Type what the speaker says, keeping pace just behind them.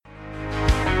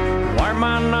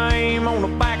my name on the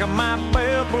back of my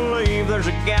belt, believe there's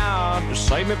a God to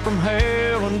save me from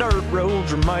hell, and dirt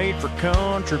roads are made for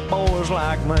country boys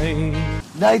like me.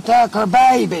 They took her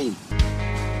baby.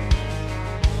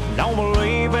 Don't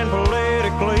believe in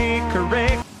politically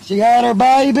correct. She had her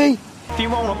baby. If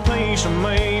you want a piece of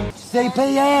me,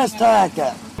 CPS took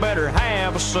her. better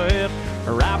have a set.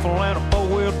 A rifle and a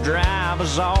four-wheel drive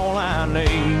is all I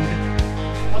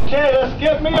need. Okay, let's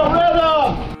get me a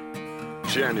rhythm.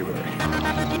 January.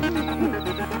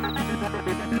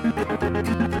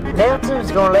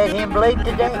 Nelson's gonna let him bleed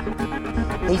today.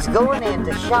 He's going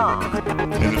into shock.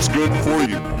 And it's good for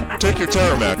you. Take your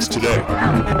Terramax today.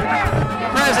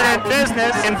 President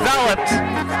business enveloped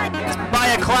by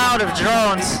a cloud of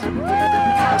drones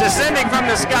descending from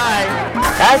the sky.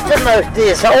 That's the most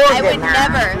disorganized. I would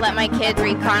never let my kids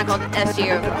read Chronicle SU.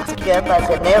 Yep, I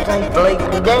said Nelson's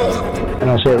bleeding today. And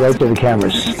I'll say it right to the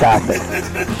camera, stop it.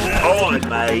 Hold it,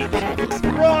 mate.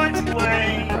 Right, please.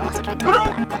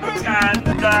 And,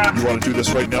 You want to do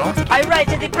this right now? I write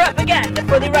the propaganda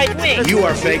for the right wing. You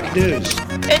are fake news.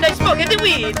 And I smoke the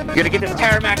weed. We're gonna get this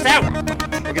Terramax out.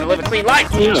 We're gonna live a clean life.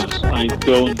 Yes, I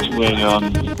go into a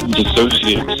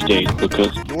dissociative state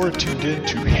because You're tuned in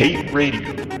to Hate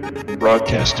Radio,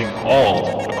 broadcasting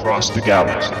all across the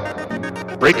galaxy.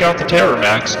 Break out the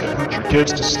Terramax and put your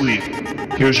kids to sleep.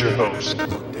 Here's your host,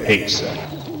 hatesec.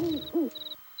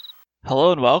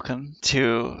 Hello and welcome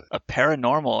to a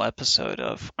paranormal episode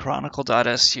of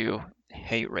Chronicle.su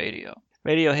Hate Radio.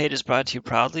 Radio Hate is brought to you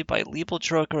proudly by Legal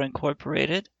Joker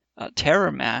Incorporated,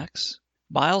 Terramax,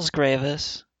 Miles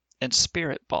Gravis, and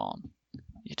Spirit Balm.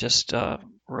 You just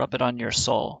rub it on your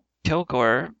soul.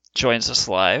 Kilgoar joins us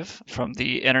live from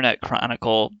the Internet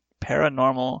Chronicle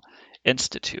Paranormal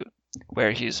Institute,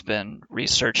 where he's been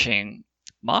researching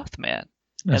Mothman.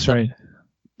 That's right.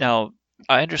 Now,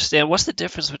 I understand. What's the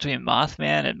difference between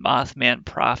Mothman and Mothman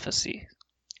Prophecy?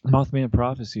 Mothman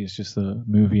Prophecy is just a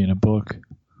movie and a book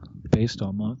based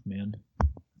on Mothman.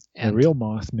 And the real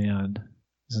Mothman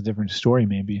is a different story,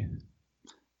 maybe.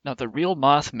 Now, the real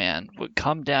Mothman would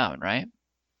come down, right?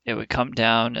 It would come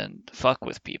down and fuck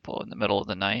with people in the middle of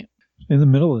the night. In the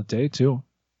middle of the day, too.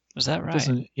 Is that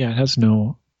right? Yeah, it has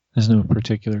no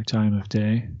particular time of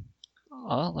day.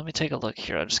 Well, let me take a look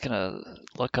here. I'm just going to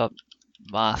look up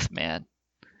Mothman.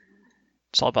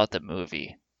 It's all about the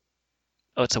movie.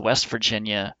 Oh, it's a West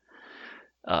Virginia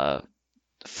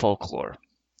folklore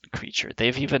creature.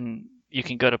 You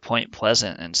can go to Point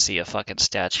Pleasant and see a fucking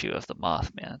statue of the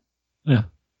Mothman. Yeah.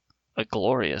 A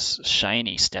glorious,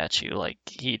 shiny statue, like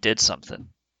he did something.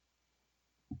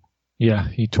 Yeah,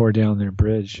 he tore down their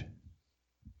bridge.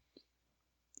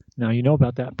 Now, you know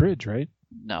about that bridge, right?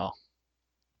 No.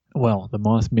 Well, the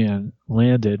Mothman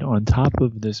landed on top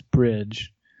of this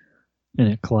bridge, and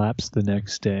it collapsed the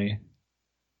next day.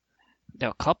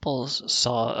 Now, couples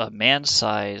saw a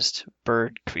man-sized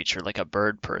bird creature, like a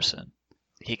bird person.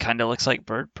 He kind of looks like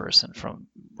Bird Person from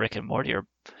Rick and Morty, or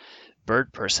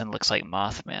Bird Person looks like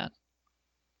Mothman.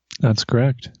 That's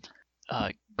correct.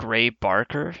 Gray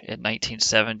Barker in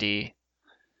 1970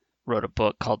 wrote a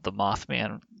book called The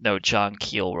Mothman. No, John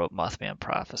Keel wrote Mothman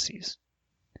Prophecies,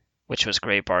 which was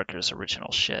Gray Barker's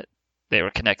original shit. They were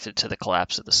connected to the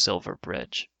collapse of the Silver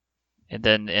Bridge. And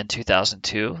then in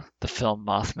 2002, the film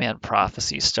Mothman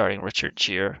Prophecy, starring Richard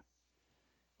Gere,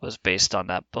 was based on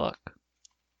that book.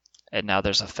 And now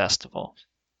there's a festival.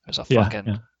 There's a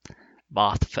fucking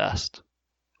Moth Fest.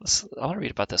 I want to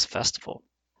read about this festival.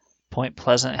 Point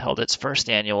Pleasant held its first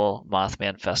annual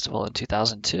Mothman Festival in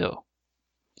 2002.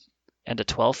 And a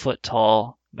 12-foot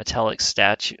tall metallic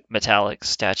statue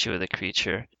of the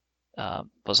creature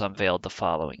was unveiled the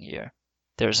following year.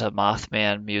 There's a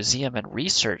Mothman Museum and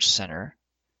Research Center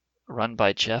run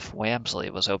by Jeff Wamsley.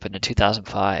 Was opened in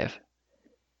 2005.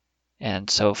 And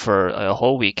so for a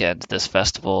whole weekend, this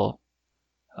festival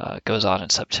goes on in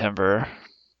September.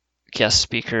 Guest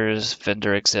speakers,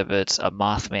 vendor exhibits, a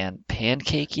Mothman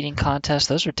pancake eating contest.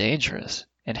 Those are dangerous.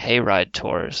 And hayride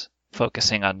tours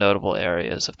focusing on notable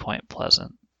areas of Point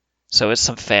Pleasant. So it's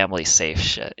some family safe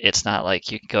shit. It's not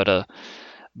like you can go to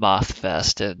Moth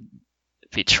Fest and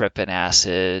be tripping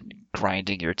acid,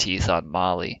 grinding your teeth on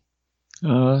Molly.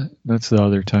 That's the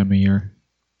other time of year.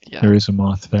 Yeah. There is a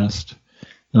Moth Fest.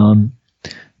 But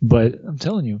I'm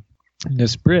telling you,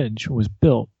 this bridge was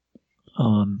built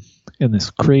in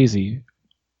this crazy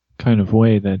kind of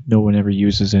way that no one ever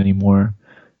uses anymore.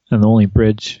 And the only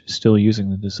bridge still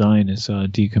using the design is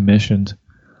decommissioned.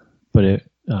 But it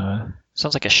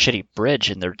sounds like a shitty bridge,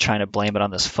 and they're trying to blame it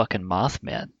on this fucking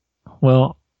Mothman.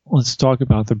 Well, let's talk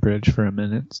about the bridge for a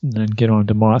minute and then get on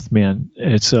to Mothman.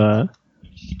 It's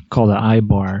called an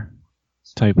I-bar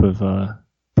type of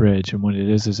bridge, and what it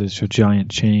is it's a giant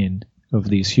chain of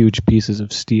these huge pieces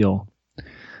of steel,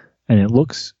 and it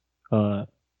looks a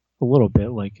little bit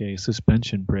like a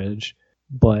suspension bridge,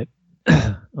 but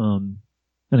and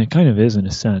it kind of is in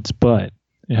a sense, but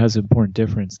it has an important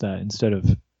difference that instead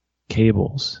of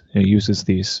cables, it uses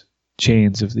these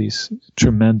chains of these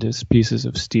tremendous pieces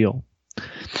of steel.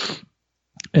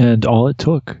 And all it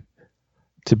took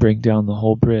to bring down the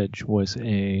whole bridge was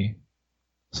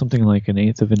something like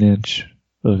 1/8 of an inch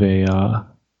of a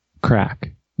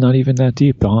crack. Not even that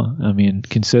deep, huh? I mean,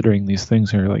 considering these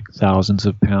things are like thousands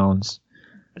of pounds.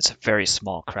 It's a very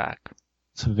small crack.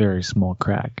 It's a very small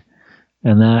crack.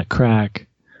 And that crack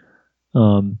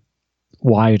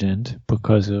widened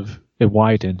because of... It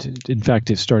widened. In fact,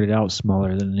 it started out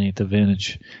smaller than 1/8 of an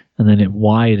inch, and then it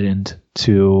widened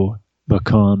to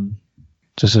become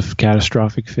just a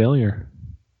catastrophic failure.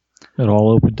 It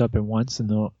all opened up at once,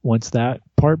 and once that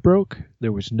part broke,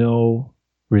 there was no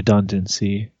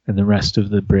redundancy, and the rest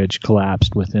of the bridge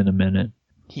collapsed within a minute.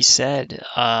 He said,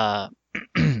 I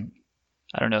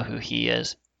don't know who he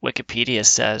is. Wikipedia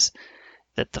says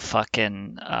that the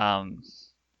fucking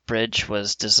bridge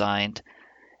was designed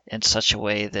in such a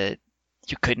way that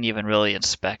you couldn't even really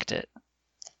inspect it.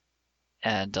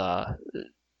 And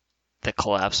the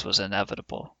collapse was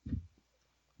inevitable.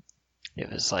 It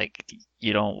was like,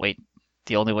 you don't wait.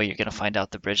 The only way you're going to find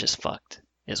out the bridge is fucked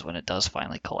is when it does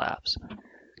finally collapse.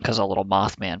 Because a little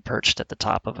Mothman perched at the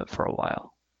top of it for a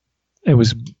while.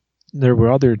 There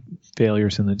were other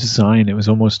failures in the design. It was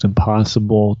almost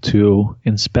impossible to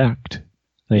inspect.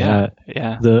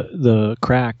 The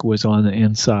crack was on the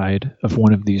inside of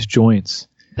one of these joints.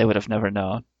 They would have never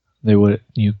known.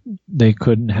 They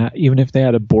couldn't have, even if they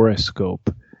had a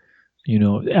borescope.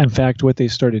 In fact, what they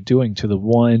started doing to the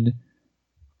one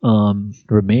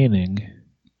remaining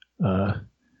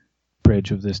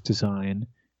bridge of this design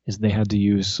is they had to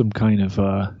use some kind of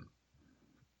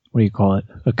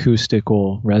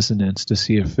acoustical resonance to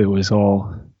see if it was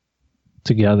all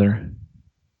together.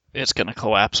 It's going to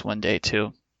collapse one day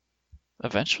too.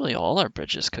 Eventually all our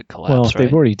bridges could collapse, well, right?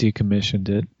 They've already decommissioned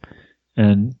it.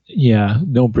 And yeah,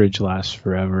 no bridge lasts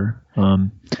forever.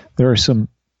 There are some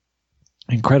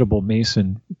incredible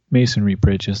masonry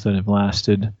bridges that have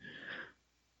lasted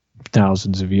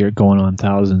thousands of years, going on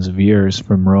thousands of years,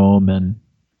 from Rome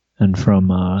and from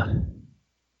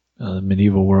the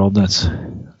medieval world. That's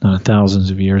not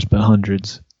thousands of years, but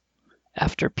hundreds.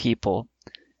 After people,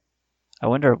 I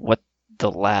wonder what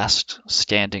the last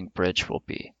standing bridge will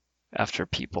be after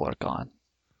people are gone.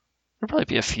 There'll probably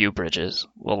be a few bridges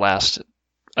will last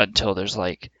until there's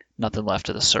like nothing left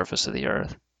of the surface of the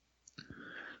earth.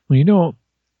 Well,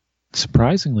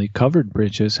 surprisingly, covered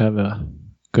bridges have a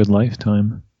good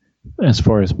lifetime as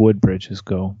far as wood bridges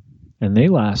go. And they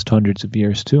last hundreds of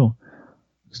years too.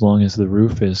 As long as the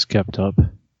roof is kept up,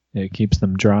 it keeps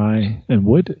them dry. And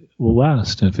wood will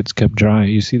last if it's kept dry.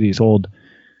 You see these old,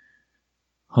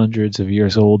 hundreds of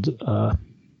years old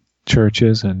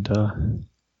churches and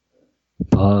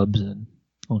pubs and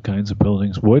all kinds of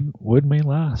buildings. Wood may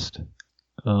last.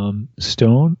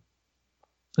 Stone,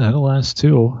 that'll last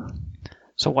too.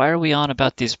 So why are we on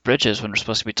about these bridges when we're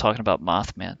supposed to be talking about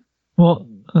Mothman? Well,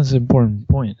 that's an important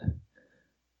point.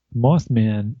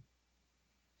 Mothman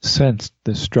sensed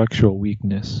the structural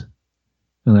weakness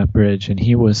in that bridge, and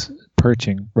he was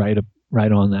perching right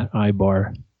on that eye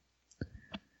bar.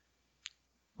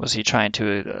 Was he trying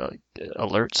to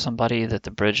alert somebody that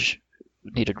the bridge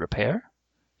needed repair?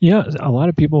 Yeah, a lot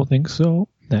of people think so.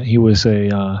 That he was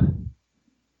a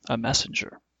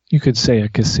messenger. You could say a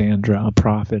Cassandra, a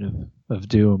prophet of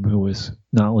doom who was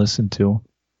not listened to.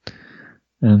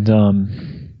 And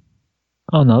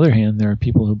on the other hand, there are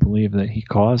people who believe that he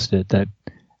caused it, that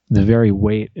the very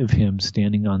weight of him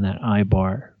standing on that eye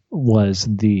bar was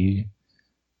the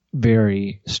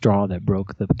very straw that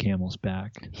broke the camel's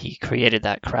back. He created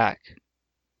that crack.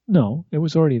 No, it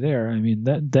was already there. I mean,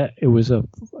 that it was a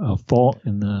fault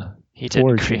in the He didn't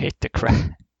forge. create the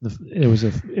crack. It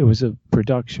was a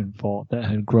production fault that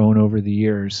had grown over the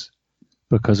years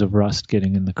because of rust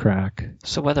getting in the crack.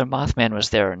 So whether Mothman was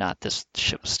there or not, this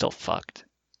shit was still fucked.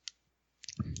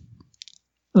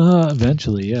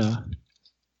 Eventually, yeah.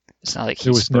 It's not like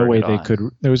there was no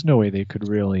way they could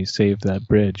really save that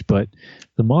bridge, but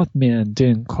the Mothman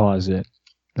didn't cause it.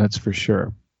 That's for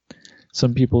sure.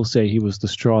 Some people say he was the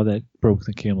straw that broke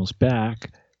the camel's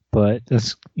back, but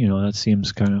that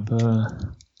seems kind of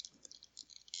a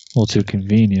little too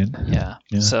convenient. Yeah.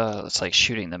 So it's like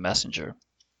shooting the messenger.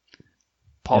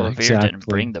 Paul Revere didn't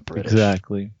bring the British.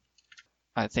 Exactly.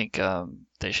 I think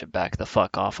they should back the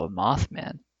fuck off of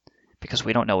Mothman because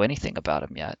we don't know anything about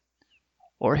him yet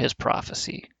or his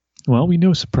prophecy. Well, we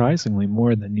know surprisingly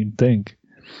more than you'd think.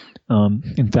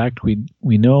 In fact, we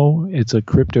know it's a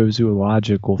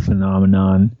cryptozoological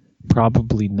phenomenon,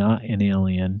 probably not an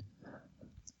alien.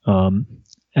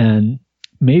 And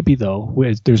maybe, though,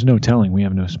 there's no telling. We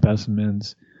have no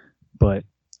specimens. But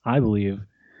I believe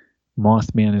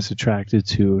Mothman is attracted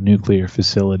to nuclear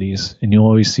facilities, and you'll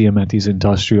always see him at these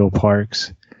industrial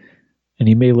parks. And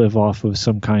he may live off of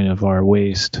some kind of our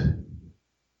waste,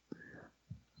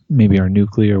 maybe our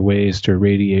nuclear waste or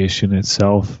radiation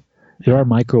itself. There are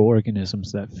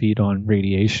microorganisms that feed on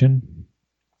radiation,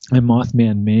 and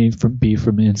Mothman may be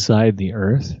from inside the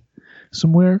Earth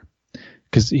somewhere,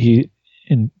 because he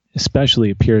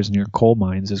especially appears near coal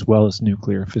mines as well as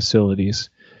nuclear facilities.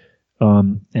 I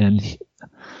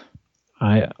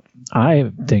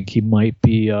think he might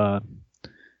be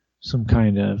some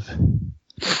kind of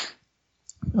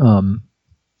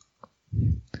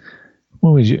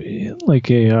what was you like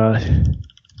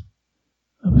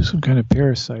some kind of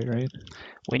parasite, right?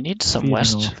 We need some Feeding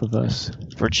West off of us.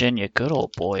 Virginia good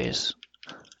old boys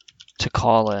to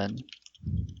call in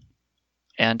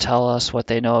and tell us what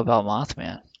they know about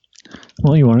Mothman.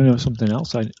 Well, you want to know something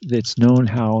else? It's known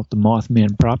how the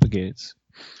Mothman propagates.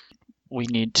 We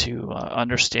need to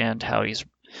understand how he's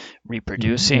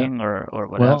reproducing or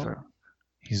whatever. Well,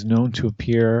 he's known to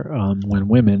appear when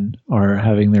women are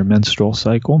having their menstrual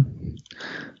cycle,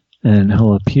 and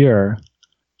he'll appear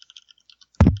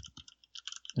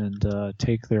and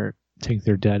take their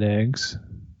dead eggs,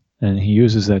 and he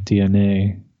uses that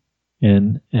DNA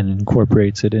and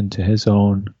incorporates it into his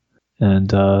own. And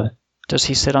does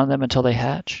he sit on them until they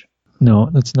hatch? No,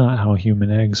 that's not how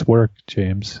human eggs work,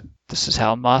 James. This is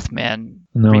how Mothman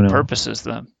repurposes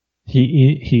them.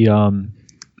 He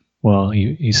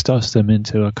stuffs them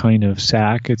into a kind of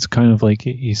sack. It's kind of like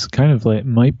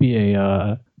might be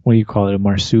a what do you call it, a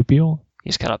marsupial?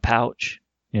 He's got a pouch.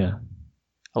 Yeah.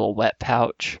 A little wet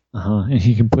pouch. And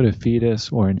he can put a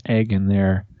fetus or an egg in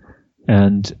there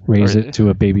and raise it to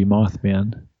a baby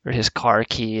Mothman. Or his car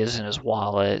keys in his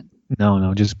wallet.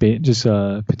 No, just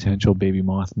potential baby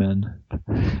Mothman,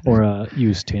 or a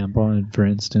used tampon, for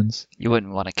instance. You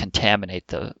wouldn't want to contaminate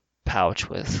the pouch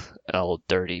with an old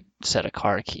dirty set of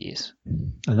car keys.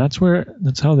 And that's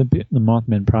how the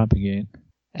Mothman propagate.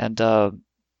 And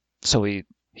so he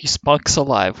spunks a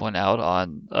live one out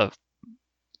on a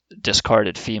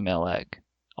discarded female egg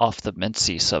off the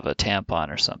mincease of a tampon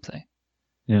or something.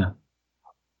 Yeah.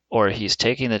 Or he's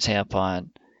taking the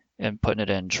tampon and putting it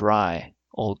in dry,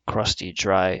 old crusty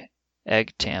dry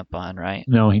egg tampon, right?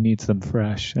 No, he needs them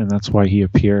fresh, and that's why he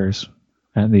appears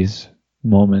at these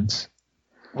moments.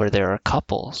 Where there are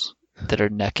couples that are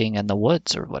necking in the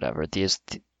woods or whatever.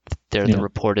 They're the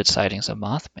reported sightings of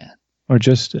Mothman. Or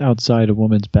just outside a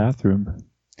woman's bathroom.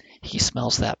 He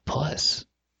smells that puss.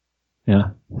 Yeah.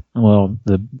 Well,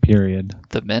 the period.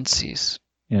 The menses.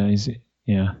 Yeah,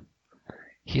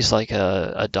 He's like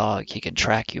a dog. He can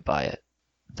track you by it.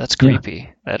 That's creepy.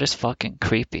 Yeah. That is fucking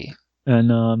creepy. And,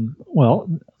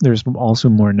 there's also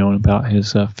more known about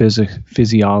his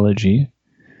physiology.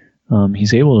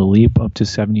 He's able to leap up to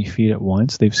 70 feet at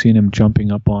once. They've seen him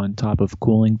jumping up on top of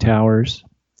cooling towers.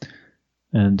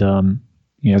 And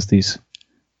he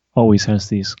always has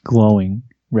these glowing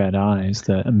red eyes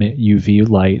that emit UV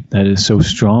light that is so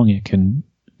strong it can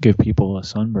give people a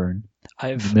sunburn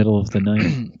in the middle of the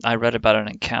night. I read about an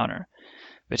encounter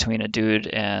between a dude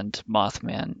and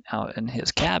Mothman out in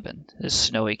his cabin, his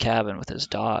snowy cabin with his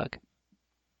dog.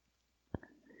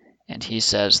 And he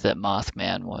says that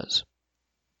Mothman was...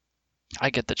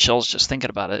 I get the chills just thinking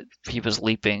about it. He was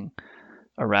leaping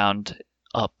around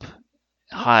up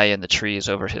high in the trees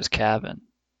over his cabin.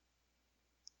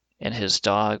 And his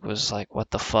dog was like,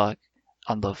 what the fuck,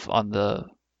 on the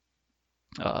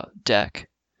deck,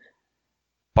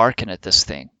 barking at this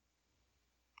thing.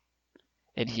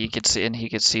 And he could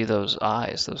see those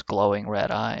eyes, those glowing red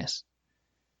eyes,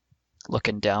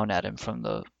 looking down at him from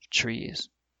the trees.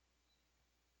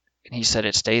 And he said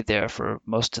it stayed there for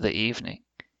most of the evening.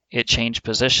 It changed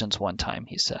positions one time,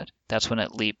 he said. That's when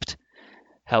it leaped,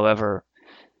 however,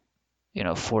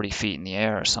 40 feet in the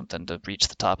air or something to reach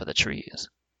the top of the trees.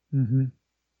 Mm-hmm.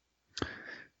 I've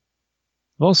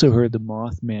also heard the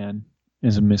Mothman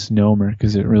is a misnomer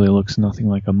because it really looks nothing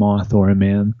like a moth or a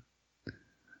man.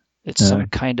 It's some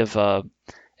kind of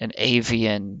an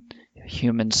avian,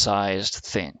 human-sized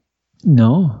thing.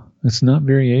 No, it's not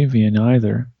very avian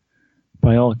either.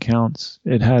 By all accounts,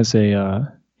 it has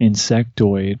a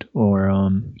insectoid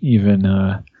or even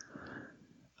a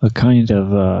kind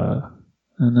of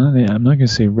I'm not going to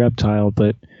say reptile,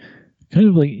 but kind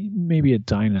of like maybe a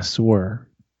dinosaur.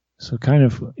 So kind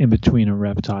of in between a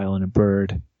reptile and a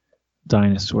bird.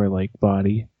 dinosaur-like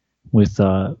body with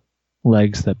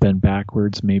legs that bend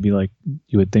backwards, maybe like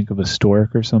you would think of a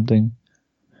stork or something.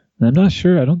 And I'm not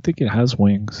sure. I don't think it has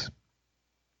wings.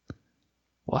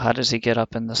 Well, how does he get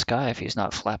up in the sky if he's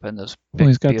not flapping those big, Well,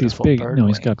 he's got these beautiful big. bird No,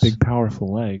 wings? he's got big,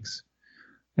 powerful legs,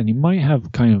 and he might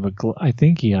have kind of I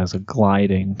think he has a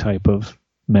gliding type of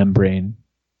membrane.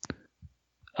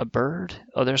 A bird?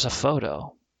 Oh, there's a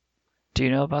photo. Do you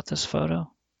know about this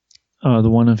photo? The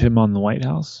one of him on the White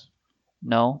House?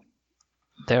 No.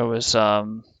 There was a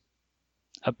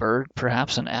bird,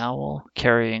 perhaps an owl,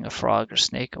 carrying a frog or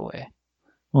snake away.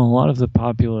 Well, a lot of the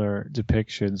popular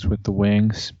depictions with the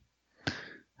wings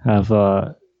have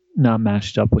not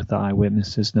matched up with the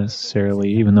eyewitnesses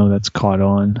necessarily, even though that's caught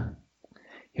on.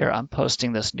 Here, I'm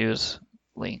posting this news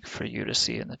link for you to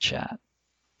see in the chat.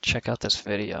 Check out this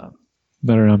video.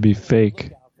 Better not be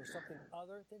fake.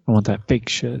 I want that fake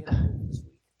shit.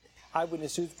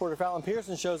 Eyewitness News reporter Fallon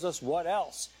Pearson shows us what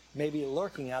else may be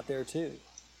lurking out there too.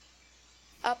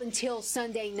 Up until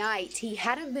Sunday night, he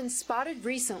hadn't been spotted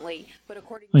recently, but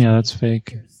according to that's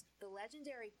fake. The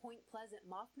legendary Point Pleasant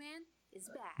Mothman is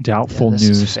back.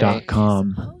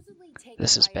 Doubtfulnews.com.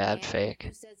 This is bad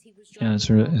fake. Yeah,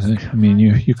 I mean,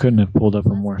 you couldn't have pulled up a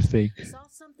more fake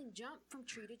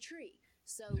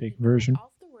version.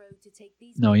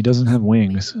 No, he doesn't have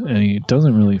wings, and he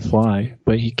doesn't really fly,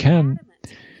 but he can.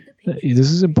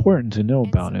 This is important to know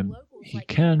about him. He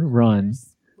can run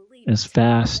as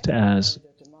fast as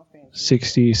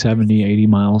 60, 70, 80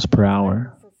 miles per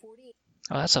hour.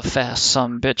 Oh, that's a fast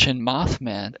sumbitchin'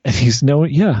 Mothman. And he's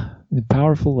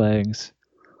powerful legs,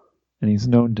 and he's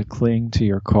known to cling to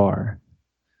your car.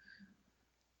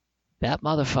 That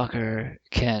motherfucker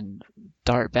can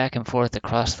dart back and forth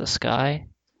across the sky.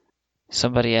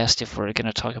 Somebody asked if we're going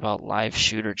to talk about live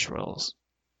shooter drills.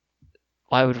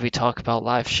 Why would we talk about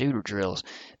live shooter drills?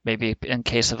 Maybe in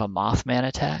case of a Mothman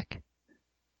attack?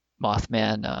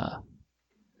 Mothman,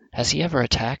 has he ever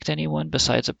attacked anyone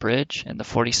besides a bridge and the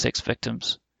 46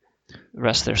 victims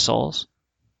rest their souls?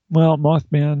 Well,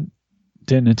 Mothman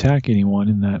didn't attack anyone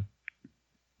in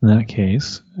that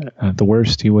case. At the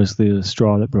worst, he was the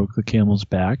straw that broke the camel's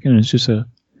back, and it's just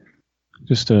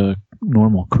a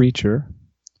normal creature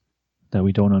that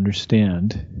we don't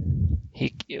understand.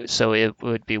 So it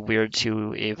would be weird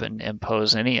to even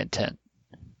impose any intent,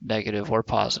 negative or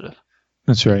positive.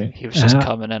 That's right. He was just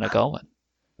coming and a-going.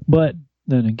 But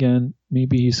then again,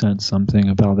 maybe he sensed something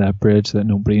about that bridge that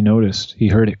nobody noticed. He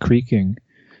heard it creaking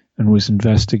and was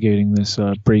investigating this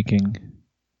breaking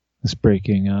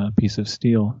piece of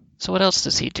steel. So what else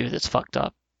does he do that's fucked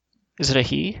up? Is it a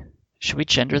he? Should we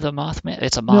gender the Mothman?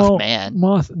 It's a Mothman.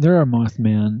 No, there are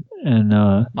Mothman and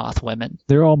Mothwomen.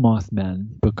 They're all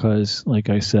Mothman because, like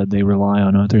I said, they rely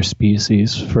on other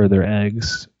species for their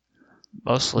eggs.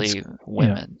 Mostly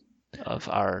women of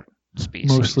our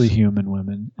species. Mostly human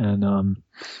women. And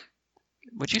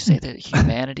would you say that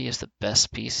humanity is the best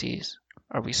species?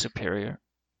 Are we superior?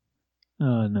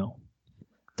 No.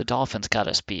 The dolphins got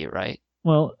us beat, right?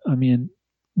 Well, I mean,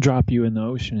 drop you in the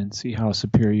ocean and see how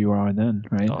superior you are then,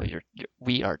 right? Oh,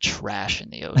 we are trash in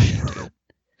the ocean, dude.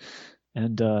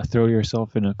 And throw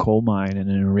yourself in a coal mine and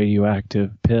in a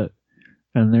radioactive pit,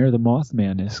 and there the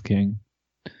Mothman is king.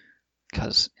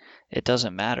 Because it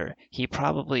doesn't matter. He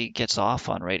probably gets off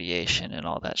on radiation and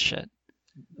all that shit.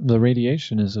 The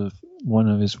radiation is one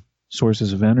of his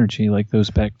sources of energy, like those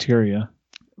bacteria.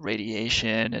 Radiation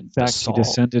and in fact,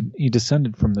 basalt. he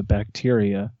descended from the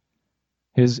bacteria.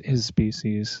 His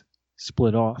species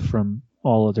split off from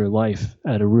all other life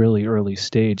at a really early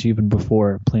stage, even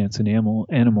before plants and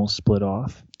animals split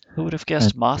off. Who would have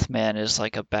guessed Mothman is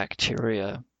like a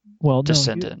bacteria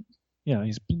descendant?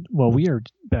 We are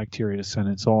bacteria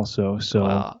descendants also. So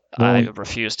I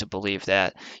refuse to believe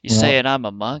that. You saying I'm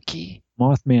a monkey?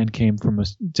 Mothman came from a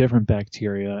different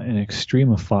bacteria, an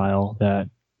extremophile that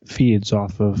feeds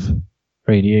off of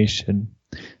radiation.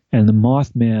 And the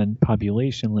Mothman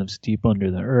population lives deep under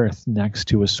the earth next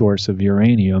to a source of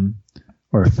uranium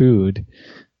or food.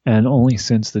 And only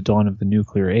since the dawn of the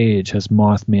nuclear age has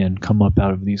Mothman come up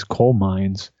out of these coal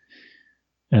mines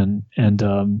and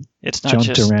it's not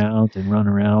jumped around and run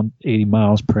around 80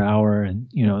 miles per hour. And,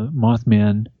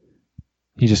 Mothman,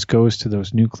 he just goes to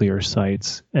those nuclear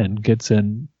sites and gets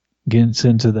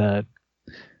into that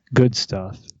good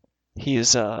stuff.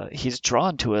 He's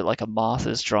drawn to it like a moth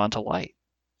is drawn to light.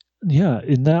 Yeah,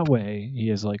 in that way,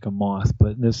 he is like a moth.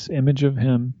 But this image of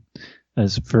him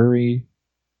as furry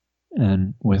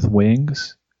and with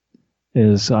wings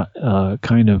is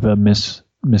kind of a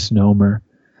misnomer.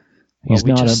 He's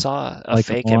we not saw a like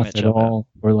fake a moth image at of all,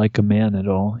 or like a man at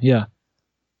all. Yeah.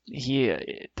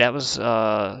 That was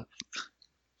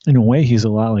in a way, he's a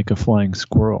lot like a flying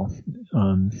squirrel,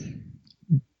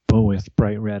 but with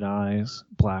bright red eyes,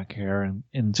 black hair,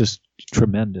 and just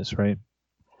tremendous, right?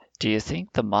 Do you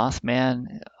think the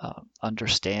Mothman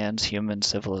understands human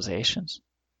civilizations?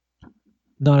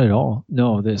 Not at all.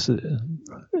 No,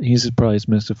 he's probably as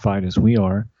mystified as we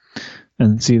are.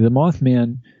 And see, the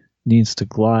Mothman needs to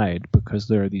glide because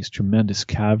there are these tremendous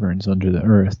caverns under the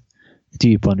earth,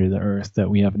 deep under the earth,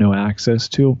 that we have no access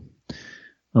to.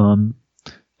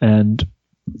 And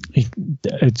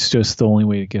it's just the only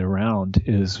way to get around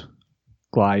is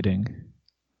gliding.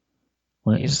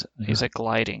 He's a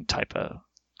gliding type of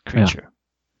creature.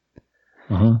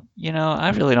 Yeah. You know, I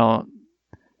really don't.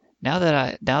 Now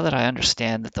that I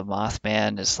understand that the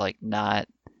Mothman is like not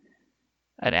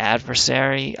an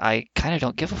adversary, I kind of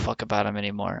don't give a fuck about him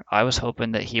anymore. I was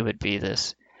hoping that he would be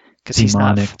this, because he's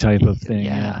not demonic type of thing.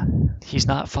 Yeah, he's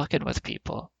not fucking with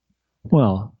people.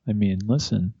 Well, I mean,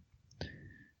 listen,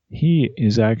 he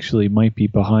is actually might be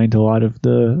behind a lot of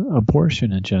the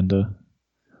abortion agenda.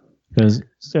 Because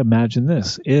imagine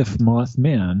this: if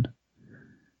Mothman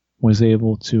was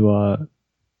able to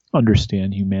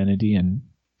understand humanity and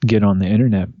get on the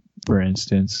internet, for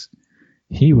instance,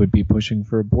 he would be pushing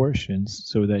for abortions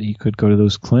so that he could go to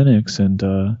those clinics and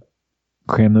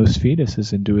cram those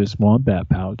fetuses into his wombat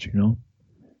pouch, you know?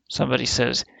 Somebody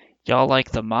says, y'all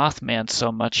like the Mothman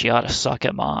so much you ought to suck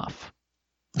him off.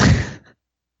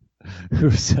 Who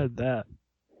said that?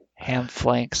 Ham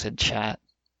Flanks in chat.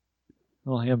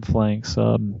 Well, Ham Flanks,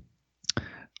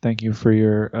 thank you for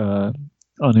your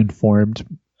uninformed,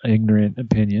 ignorant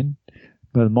opinion.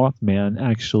 But Mothman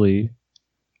actually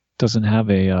doesn't have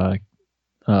a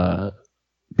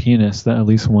penis, that at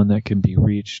least one that can be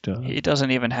reached. He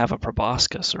doesn't even have a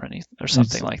proboscis or anything or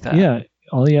something like that. Yeah,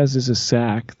 all he has is a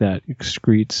sac that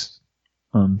excretes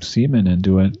semen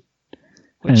into it,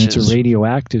 and it's a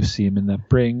radioactive semen that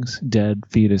brings dead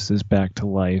fetuses back to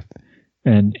life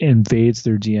and invades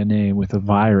their DNA with a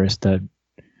virus that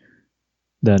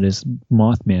is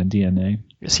Mothman DNA.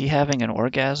 Is he having an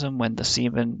orgasm when the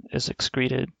semen is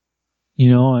excreted?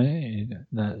 You know,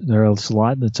 there's a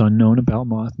lot that's unknown about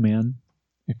Mothman.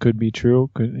 It could be true.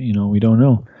 We don't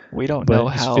know. We don't know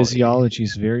how his physiology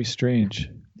is very strange.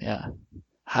 Yeah.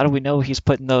 How do we know he's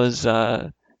putting those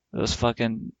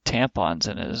fucking tampons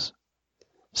in his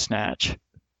snatch?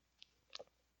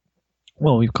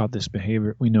 Well, we've caught this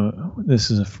behavior. We know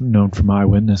this is known from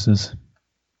eyewitnesses.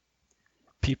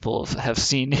 People have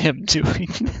seen him doing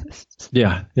this.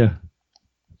 Yeah.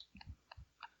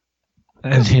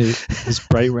 And his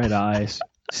bright red eyes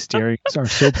are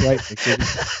so bright like they're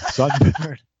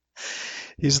sunburned.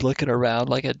 He's looking around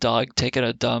like a dog taking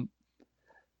a dump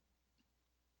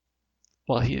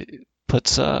while he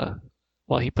puts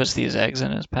these eggs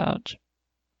in his pouch.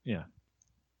 Yeah.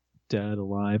 Dead,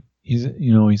 alive. He's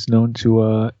known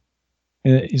to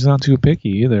he's not too picky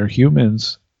either.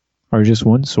 Humans are just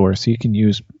one source. He can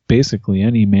use basically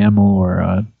any mammal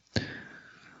or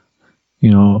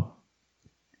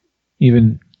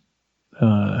even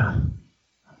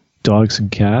dogs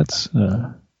and cats.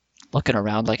 Looking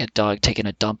around like a dog taking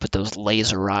a dump with those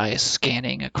laser eyes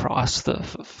scanning across the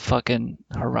fucking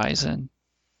horizon.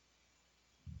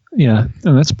 Yeah,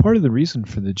 and that's part of the reason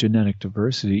for the genetic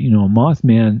diversity.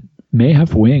 Mothman may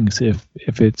have wings if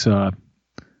its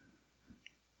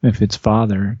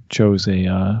father chose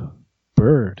a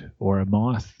bird or a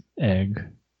moth egg.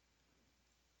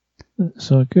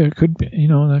 So it could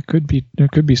be, there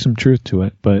could be some truth to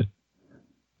it, but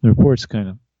the reports kind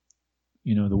of,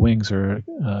 the wings are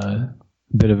a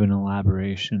bit of an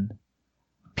elaboration.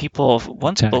 People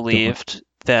once believed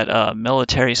that a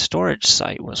military storage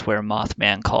site was where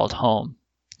Mothman called home.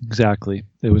 Exactly.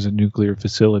 It was a nuclear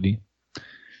facility.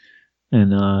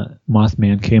 And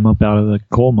Mothman came up out of the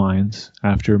coal mines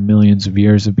after millions of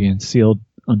years of being sealed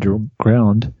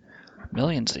underground.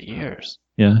 Millions of years?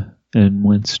 Yeah. And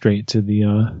went straight to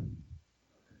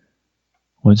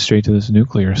this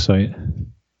nuclear site.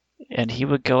 And he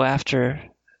would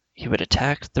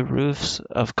attack the roofs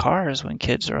of cars when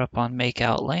kids are up on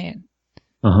Makeout Lane.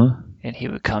 And he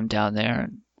would come down there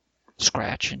and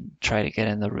scratch and try to get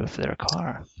in the roof of their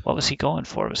car. What was he going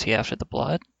for? Was he after the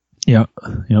blood? Yeah.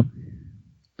 Yep.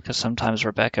 Because sometimes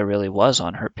Rebecca really was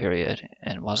on her period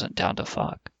and wasn't down to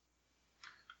fuck.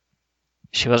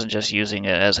 She wasn't just using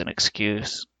it as an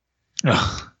excuse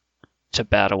to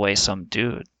bat away some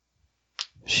dude.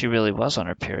 She really was on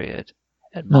her period.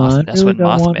 And that's when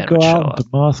Mothman would show up. The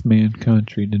Mothman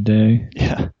country today.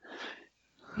 Yeah.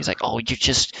 He's like, oh, you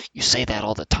say that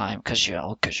all the time because you're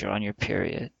on your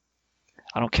period.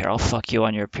 I don't care. I'll fuck you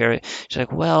on your period. She's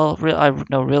like, well,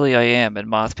 really I am,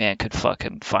 and Mothman could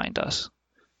fucking find us.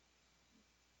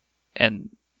 and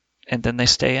then they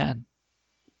stay in.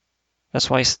 That's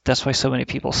why so many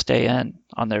people stay in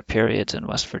on their periods in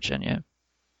West Virginia.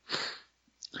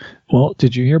 Well,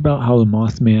 did you hear about how the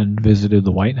Mothman visited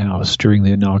the White House during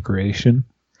the inauguration?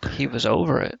 He was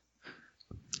over it.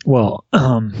 Well,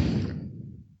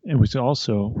 it was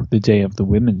also the day of the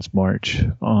Women's March,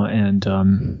 and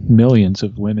millions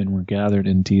of women were gathered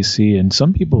in D.C., and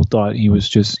some people thought he was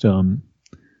just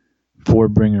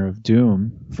forebringer of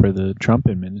doom for the Trump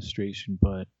administration,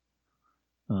 but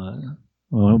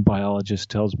a biologist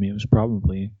tells me it was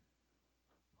probably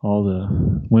all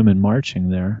the women marching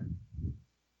there.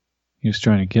 He was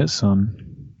trying to get some.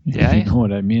 Yeah, you know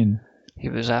what I mean. He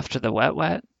was after the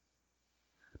wet.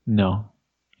 No,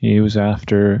 he was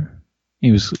after.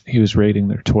 He was raiding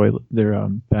their their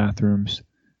bathrooms,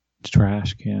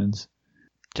 trash cans.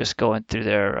 Just going through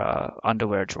their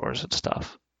underwear drawers and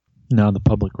stuff. No, the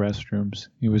public restrooms.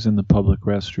 He was in the public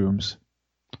restrooms,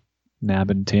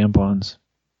 nabbing tampons.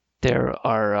 There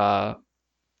are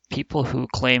people who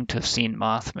claim to have seen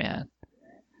Mothman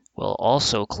will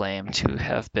also claim to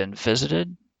have been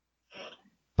visited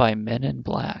by men in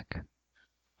black.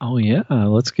 Oh yeah,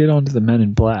 let's get on to the men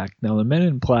in black. Now the men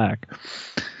in black,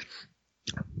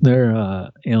 they're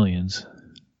aliens,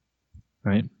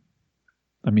 right?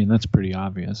 I mean, that's pretty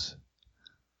obvious.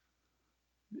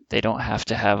 They don't have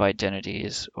to have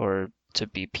identities or to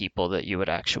be people that you would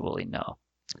actually know.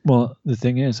 Well, the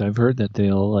thing is, I've heard that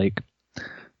they'll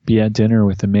be at dinner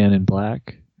with a man in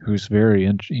black who's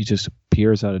he just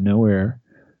appears out of nowhere,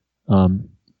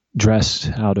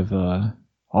 dressed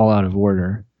all out of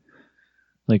order,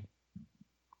 like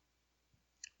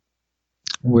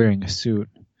wearing a suit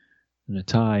and a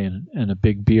tie and a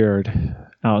big beard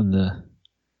out in the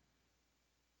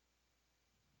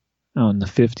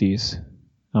 50s,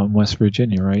 out in West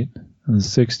Virginia, right? In the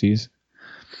 60s.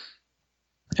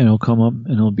 And he'll come up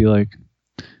and he'll be like,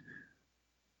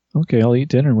 okay, I'll eat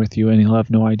dinner with you, and he'll have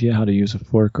no idea how to use a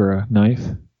fork or a knife.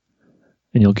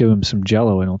 And you'll give him some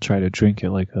Jell-O and he'll try to drink it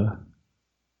like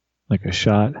a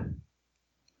shot.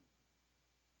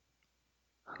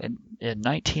 In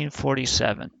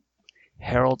 1947,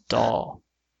 Harold Dahl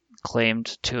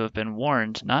claimed to have been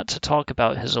warned not to talk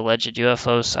about his alleged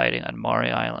UFO sighting on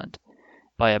Maury Island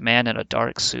by a man in a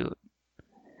dark suit.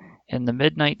 In the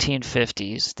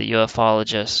mid-1950s, the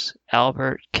ufologist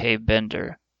Albert K.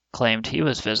 Bender claimed he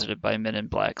was visited by men in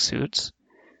black suits,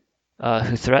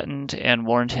 who threatened and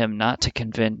warned him not to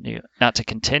continue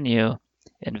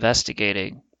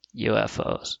investigating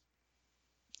UFOs.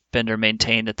 Bender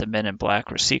maintained that the men in black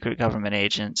were secret government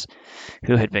agents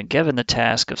who had been given the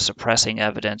task of suppressing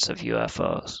evidence of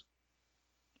UFOs.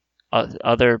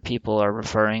 Other people are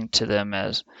referring to them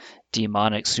as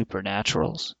demonic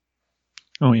supernaturals.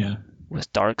 Oh yeah.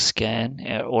 With dark skin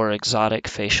or exotic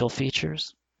facial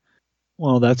features.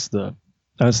 Well, that's the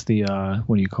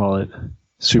what do you call it?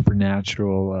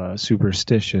 Supernatural,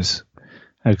 superstitious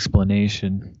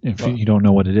explanation. If you don't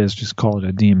know what it is, just call it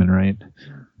a demon, right?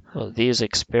 Well, these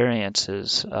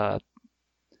experiences,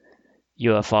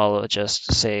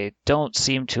 ufologists say, don't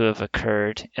seem to have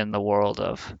occurred in the world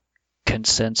of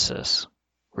consensus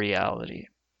reality.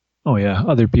 Oh yeah,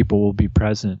 other people will be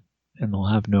present and they'll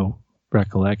have no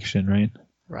recollection, right?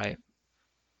 Right.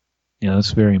 Yeah,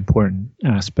 that's a very important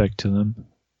aspect to them.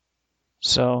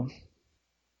 So,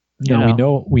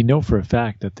 we know for a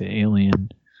fact that the alien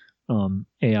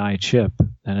AI chip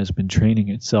that has been training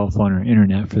itself on our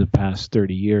internet for the past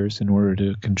 30 years in order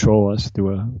to control us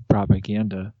through a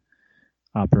propaganda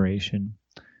operation,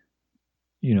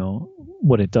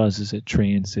 what it does is it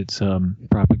trains its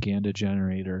propaganda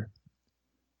generator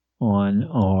on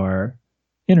our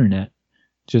internet.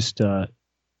 Just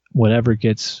whatever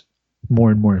gets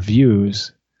more and more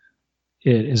views,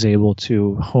 it is able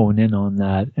to hone in on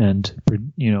that and,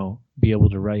 be able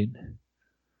to write,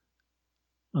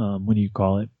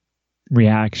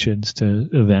 reactions to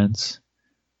events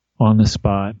on the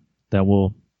spot that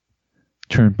will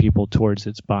turn people towards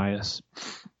its bias.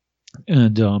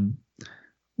 And an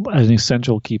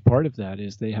essential key part of that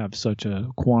is they have such a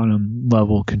quantum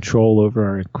level control over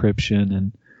our encryption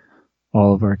and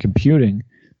all of our computing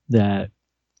that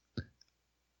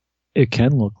it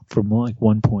can look from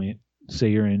one point, say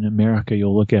you're in America,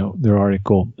 you'll look at their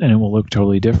article and it will look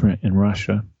totally different in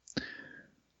Russia.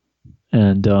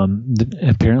 And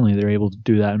apparently they're able to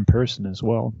do that in person as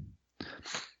well,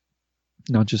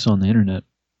 not just on the internet.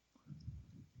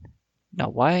 Now,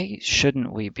 why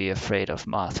shouldn't we be afraid of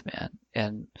Mothman?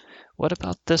 And what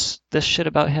about this shit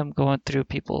about him going through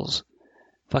people's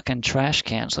fucking trash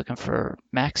cans looking for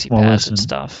maxi pads and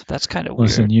stuff? That's kind of weird.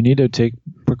 Listen, you need to take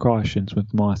precautions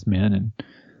with Mothman, and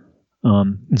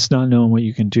It's not knowing what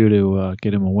you can do to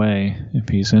get him away if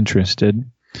he's interested.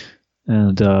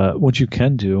 And what you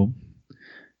can do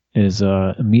is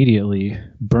immediately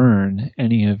burn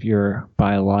any of your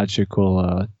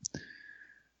biological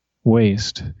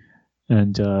waste.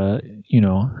 And,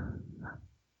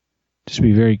 just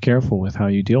be very careful with how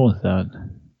you deal with that,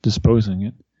 disposing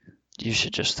it. You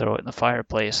should just throw it in the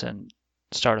fireplace and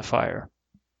start a fire.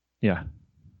 Yeah.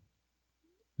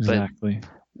 Exactly.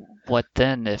 But what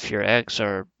then if your eggs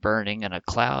are burning in a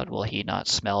cloud? Will he not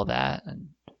smell that and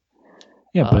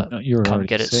but you're come already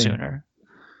get it safe. sooner?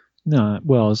 No,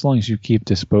 well, as long as you keep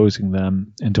disposing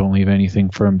them and don't leave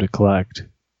anything for him to collect,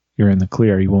 you're in the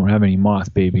clear. You won't have any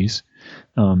moth babies.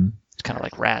 It's kind of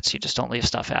like rats. You just don't leave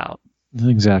stuff out.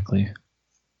 Exactly.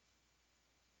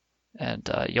 And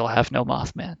you'll have no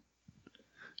Mothman.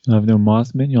 You'll have no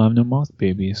Mothman, you'll have no moth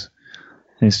babies.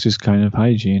 It's just kind of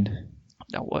hygiene.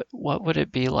 Now, what would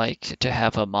it be like to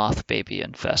have a moth baby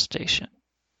infestation?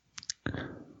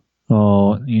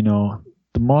 Oh,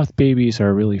 the moth babies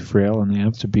are really frail and they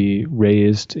have to be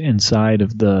raised inside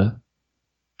of the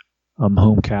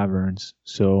home caverns,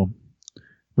 so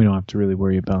we don't have to really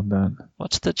worry about that.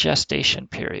 What's the gestation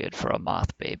period for a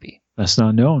moth baby? That's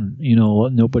not known.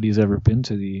 Nobody's ever been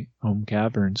to the home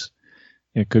caverns.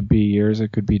 It could be years,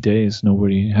 it could be days.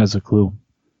 Nobody has a clue.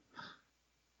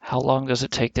 How long does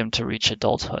it take them to reach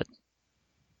adulthood?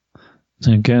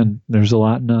 And again, there's a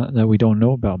lot that we don't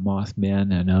know about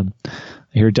Mothman, and I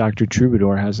hear Dr.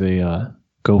 Troubadour has a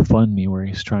GoFundMe where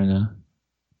he's trying to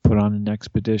put on an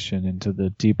expedition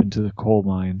deep into the coal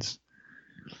mines.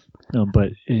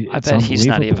 But I bet he's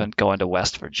not even going to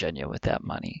West Virginia with that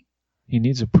money. He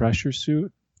needs a pressure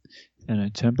suit and a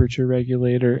temperature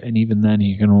regulator, and even then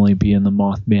he can only be in the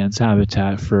Mothman's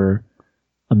habitat for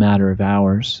a matter of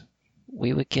hours.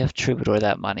 We would give Troubadour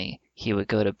that money. He would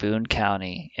go to Boone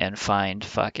County and find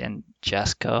fucking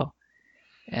Jesco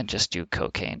and just do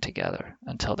cocaine together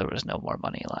until there was no more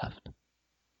money left.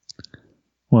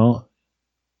 Well,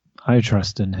 I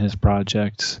trust in his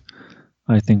projects.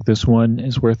 I think this one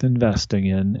is worth investing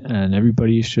in, and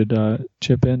everybody should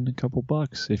chip in a couple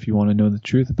bucks if you want to know the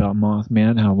truth about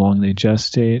Mothman, how long they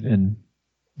gestate, and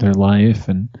their life,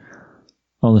 and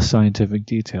all the scientific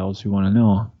details you want to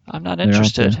know. I'm not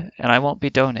interested, and I won't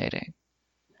be donating.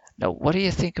 Now, what do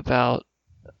you think about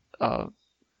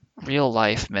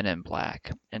real-life Men in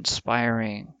Black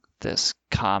inspiring this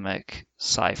comic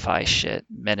sci-fi shit,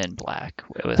 Men in Black,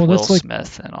 with Will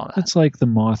Smith and all that? That's like the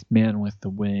Mothman with the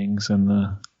wings and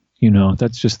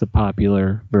that's just the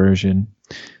popular version.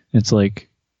 It's like,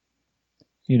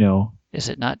 Is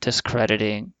it not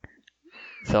discrediting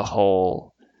the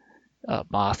whole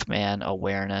Mothman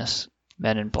awareness,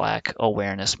 Men in Black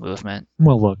awareness movement?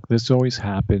 Well, look, this always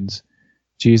happens.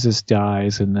 Jesus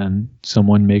dies and then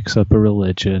someone makes up a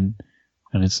religion,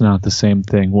 and it's not the same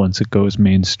thing once it goes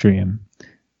mainstream.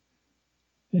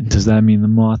 And does that mean the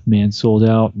Mothman sold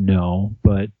out? No,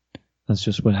 but that's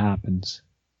just what happens.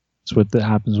 It's what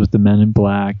happens with the Men in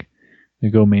Black. They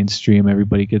go mainstream,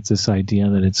 everybody gets this idea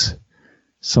that it's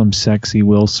some sexy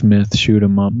Will Smith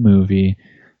shoot-'em-up movie.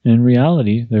 And in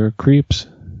reality, they're creeps.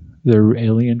 They're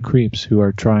alien creeps who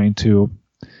are trying to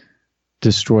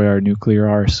destroy our nuclear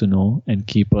arsenal and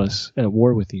keep us at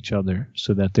war with each other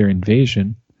so that their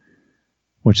invasion,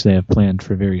 which they have planned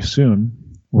for very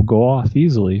soon, will go off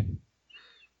easily.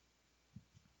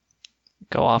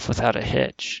 Go off without a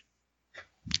hitch.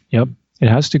 Yep. It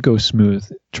has to go smooth.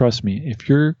 Trust me, if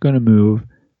you're going to move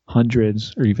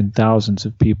hundreds or even thousands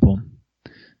of people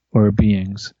or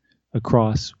beings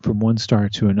across from one star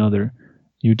to another,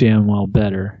 you damn well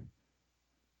better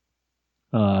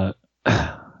have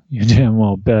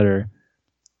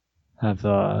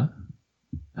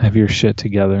your shit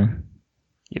together.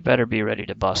 You better be ready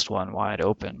to bust one wide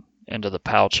open into the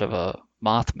pouch of a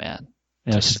Mothman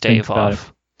to stave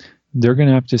off. They're going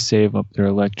to have to save up their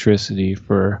electricity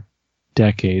for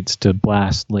decades to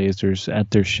blast lasers at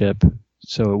their ship,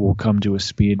 so it will come to a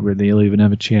speed where they'll even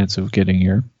have a chance of getting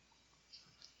here.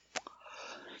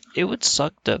 It would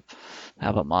suck to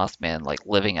have a Mothman like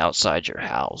living outside your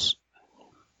house.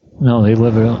 No, they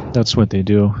live out. That's what they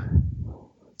do.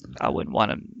 I wouldn't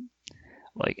want him.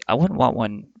 I wouldn't want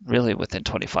one really within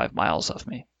 25 miles of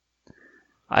me.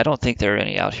 I don't think there are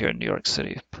any out here in New York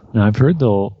City. Now, I've heard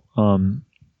they'll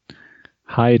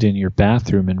hide in your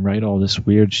bathroom and write all this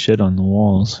weird shit on the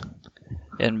walls.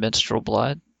 In menstrual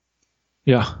blood?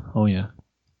 Yeah. Oh, yeah.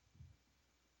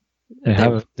 They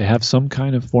have some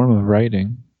kind of form of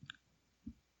writing.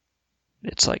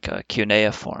 It's like a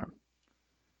cuneiform.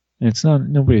 It's not.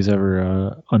 Nobody's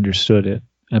ever understood it,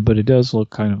 but it does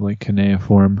look kind of like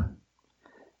cuneiform.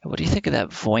 What do you think of that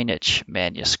Voynich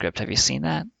manuscript? Have you seen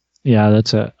that? Yeah,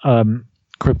 that's a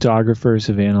cryptographers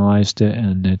have analyzed it,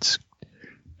 and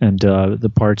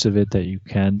the parts of it that you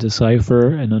can decipher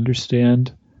and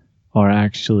understand are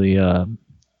actually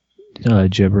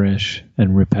gibberish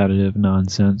and repetitive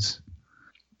nonsense.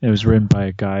 It was written by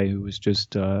a guy who was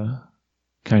just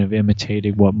kind of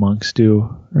imitating what monks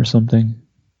do or something.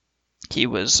 He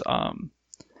was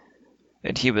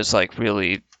like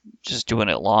really just doing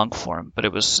it long form, but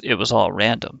it was all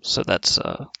random. So that's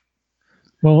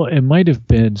well, it might have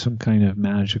been some kind of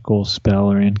magical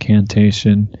spell or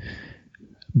incantation,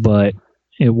 but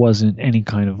it wasn't any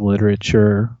kind of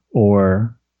literature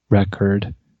or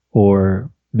record or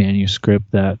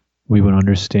manuscript that we would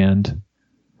understand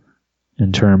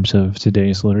in terms of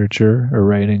today's literature or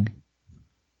writing.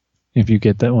 If you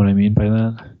get that, what I mean by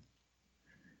that.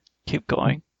 Keep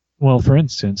going. Well, for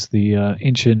instance, the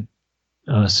ancient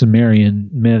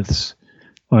Sumerian myths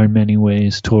are in many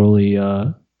ways totally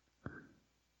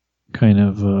kind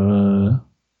of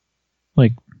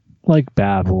like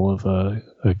babble of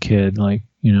a kid, like,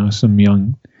 you know, some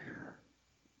young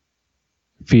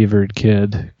fevered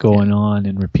kid going on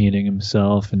and repeating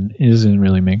himself, and it doesn't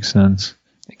really make sense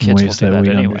in ways that we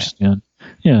understand.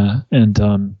 Yeah,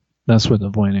 and that's what the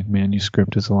Voynich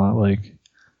manuscript is a lot like.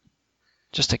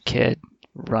 Just a kid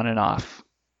running off.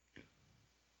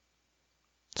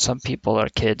 Some people are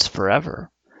kids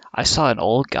forever. I saw an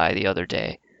old guy the other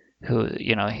day who,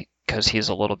 you know, because he's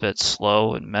a little bit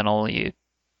slow and mentally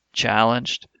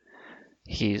challenged,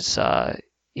 he's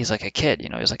like a kid, you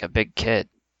know, he's like a big kid.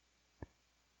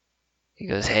 He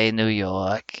goes, "Hey, New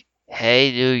York.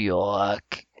 Hey, New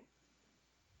York."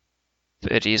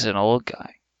 But he's an old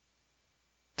guy.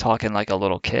 Talking like a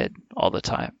little kid all the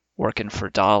time. Working for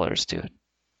dollars, dude.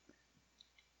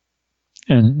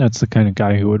 And that's the kind of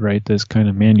guy who would write this kind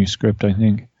of manuscript, I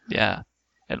think. Yeah.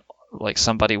 And like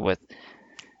somebody with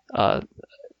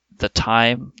the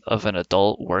time of an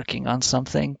adult working on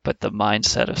something, but the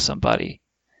mindset of somebody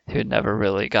who never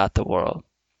really got the world.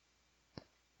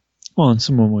 Well, and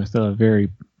someone with a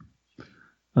very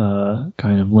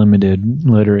kind of limited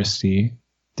literacy,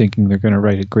 thinking they're going to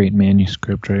write a great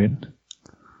manuscript, right?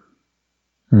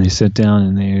 And they sit down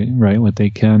and they write what they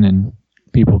can, and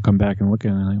people come back and look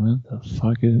at it and like, what the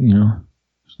fuck is, you know,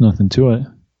 there's nothing to it.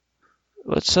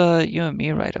 Let's you and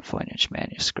me write a Voynich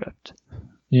manuscript.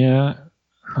 Yeah.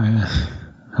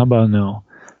 How about no?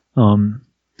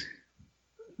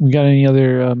 We got any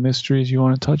other mysteries you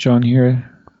want to touch on here?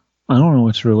 I don't know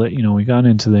what's related. You know, we got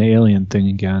into the alien thing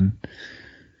again,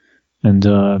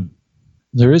 and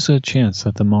there is a chance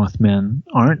that the Mothman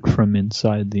aren't from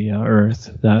inside the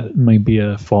Earth. That might be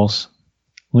a false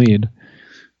lead.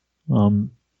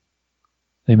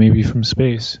 They may be from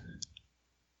space.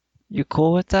 You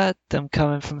cool with that? Them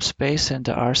coming from space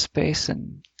into our space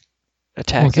and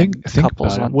attacking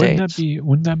couples on dates?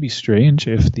 Wouldn't that be strange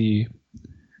if the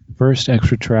first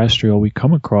extraterrestrial we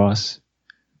come across,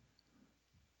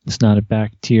 it's not a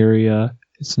bacteria,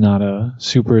 it's not a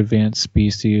super advanced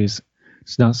species,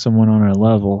 it's not someone on our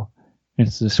level,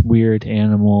 it's this weird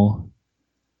animal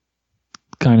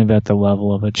kind of at the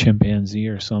level of a chimpanzee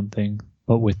or something,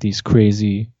 but with these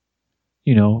crazy,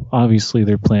 you know, obviously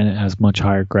their planet has much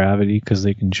higher gravity because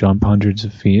they can jump hundreds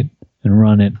of feet and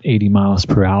run at 80 miles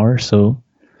per hour, so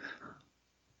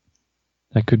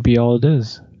that could be all it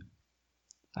is.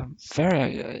 I'm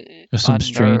very some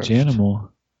strange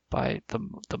animal by the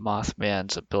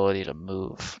Mothman's ability to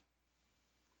move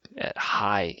at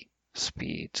high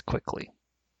speeds quickly.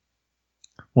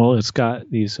 Well, it's got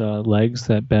these legs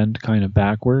that bend kind of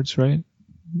backwards, right?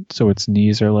 So its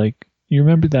knees are like, you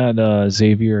remember that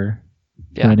Xavier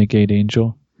Renegade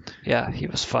Angel? Yeah, he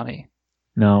was funny.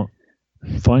 Now,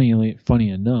 funny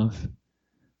enough,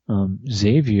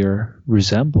 Xavier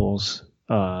resembles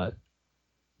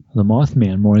the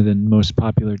Mothman more than most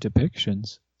popular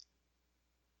depictions.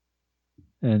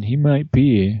 And he might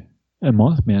be a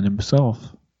Mothman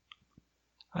himself.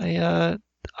 I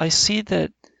see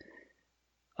that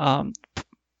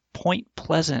Point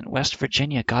Pleasant, West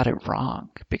Virginia got it wrong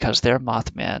because their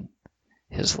Mothman,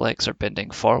 his legs are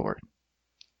bending forward.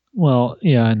 Well,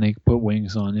 yeah, and they put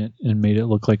wings on it and made it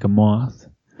look like a moth.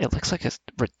 It looks like a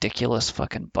ridiculous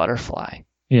fucking butterfly.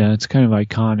 Yeah, it's kind of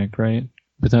iconic, right?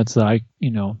 But that's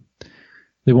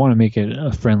they want to make it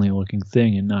a friendly looking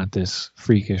thing and not this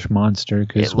freakish monster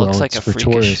because, it looks like it's a for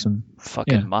freakish tourism.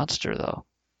 Fucking monster, though.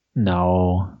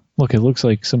 No. Look, it looks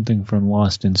like something from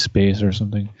Lost in Space or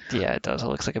something. Yeah, it does. It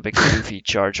looks like a big goofy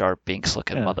Jar Jar Binks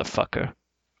looking motherfucker.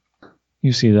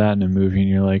 You see that in a movie and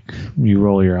you're like, you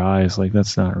roll your eyes like,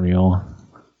 that's not real.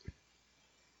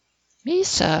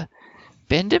 Misa,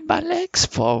 bending my legs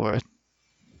forward.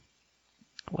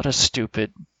 What a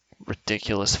stupid,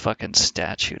 ridiculous fucking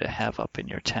statue to have up in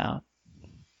your town.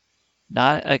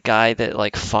 Not a guy that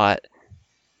like fought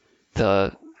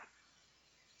the...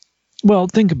 Well,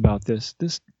 think about this.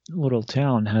 This little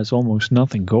town has almost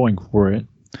nothing going for it.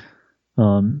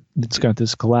 It's got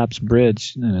this collapsed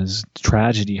bridge and there's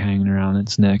tragedy hanging around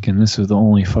its neck, and this is the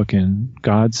only fucking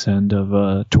godsend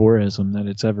of tourism that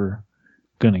it's ever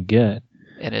gonna get.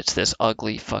 And it's this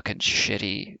ugly fucking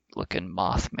shitty looking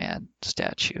Mothman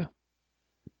statue.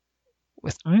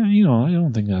 I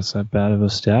don't think that's that bad of a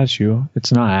statue.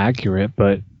 It's not accurate,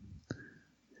 but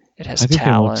it has I think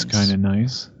talons. It looks kind of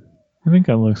nice. I think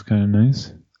that looks kind of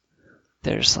nice.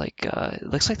 There's like, it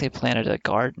looks like they planted a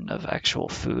garden of actual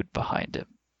food behind him.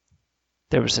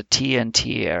 There was a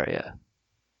TNT area.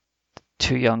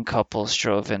 2 young couples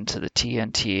drove into the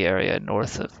TNT area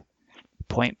north of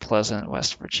Point Pleasant,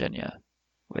 West Virginia,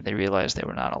 when they realized they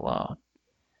were not alone.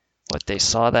 What they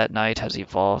saw that night has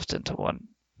evolved into one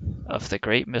of the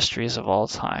great mysteries of all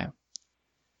time.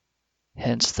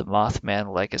 Hence, the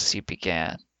Mothman legacy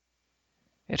began.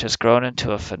 It has grown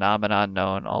into a phenomenon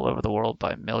known all over the world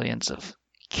by millions of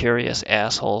curious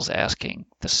assholes asking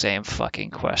the same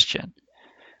fucking question.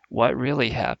 What really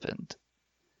happened?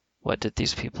 What did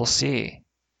these people see?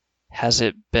 Has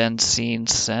it been seen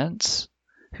since?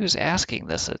 Who's asking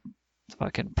this? A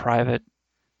fucking private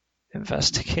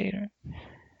investigator?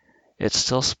 It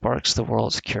still sparks the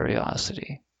world's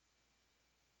curiosity.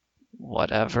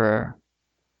 Whatever.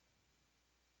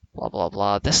 Blah, blah,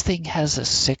 blah. This thing has a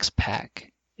 6-pack.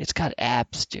 It's got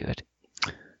abs, dude.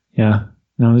 Yeah.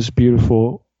 Now this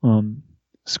beautiful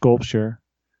sculpture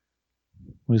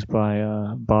was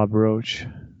by Bob Roach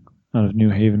out of New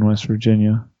Haven, West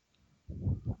Virginia.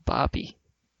 Bobby.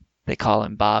 They call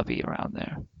him Bobby around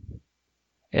there.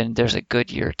 And there's a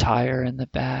Goodyear tire in the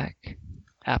back.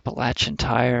 Appalachian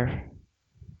tire.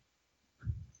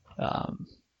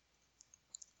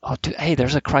 Hey,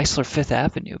 there's a Chrysler 5th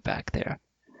Avenue back there.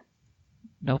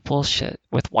 No bullshit.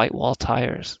 With white wall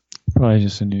tires. Probably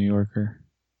just a New Yorker.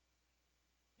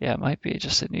 Yeah, it might be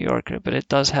just a New Yorker, but it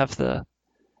does have the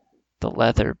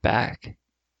leather back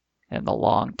and the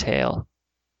long tail.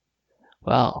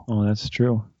 Well. Oh, that's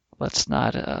true. Let's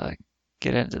not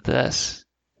get into this.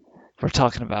 We're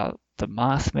talking about the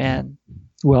Mothman.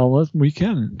 Well, we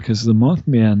can, because the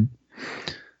Mothman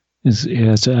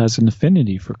has an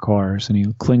affinity for cars, and he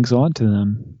clings onto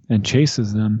them and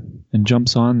chases them and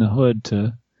jumps on the hood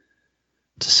to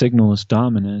signal his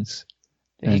dominance.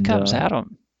 He comes at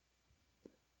him.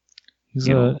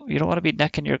 You don't want to be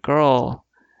necking your girl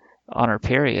on her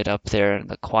period up there in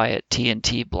the quiet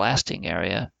TNT blasting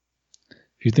area.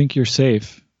 If you think you're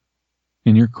safe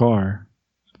in your car,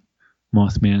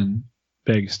 Mothman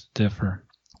begs to differ.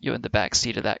 You in the back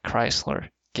seat of that Chrysler,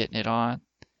 getting it on,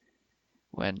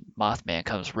 when Mothman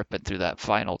comes ripping through that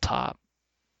vinyl top.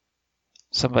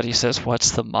 Somebody says,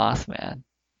 "What's the Mothman?"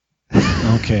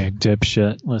 Okay,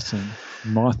 dipshit. Listen,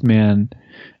 Mothman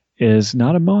is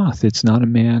not a moth. It's not a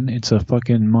man. It's a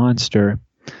fucking monster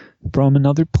from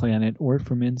another planet or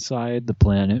from inside the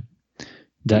planet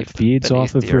that feeds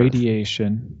off of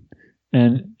radiation.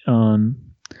 And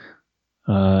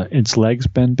its legs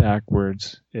bend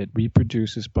backwards. It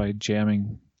reproduces by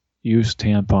jamming used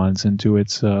tampons into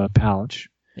its pouch.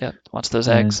 Yeah, wants those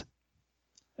eggs.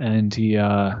 And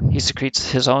he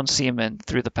secretes his own semen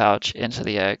through the pouch into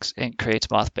the eggs and creates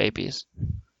moth babies.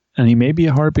 And he may be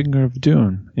a harbinger of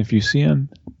doom. If you see him,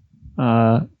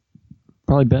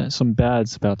 probably some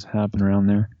bad's about to happen around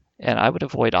there. And I would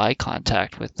avoid eye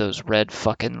contact with those red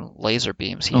fucking laser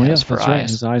beams he has for eyes. Right.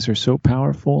 His eyes are so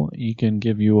powerful, he can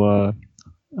give you a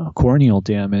corneal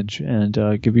damage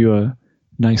and give you a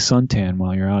nice suntan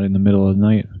while you're out in the middle of the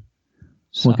night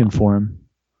looking for him.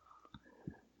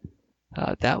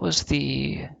 That was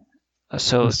the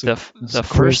the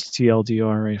first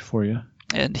TLDR right for you.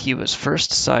 And he was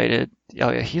first sighted.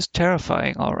 Oh yeah, he's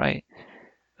terrifying. All right.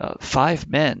 5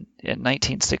 men in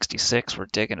 1966 were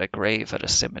digging a grave at a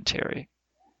cemetery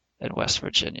in West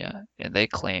Virginia, and they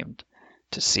claimed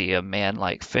to see a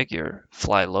man-like figure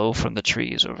fly low from the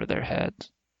trees over their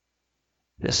heads.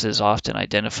 This is often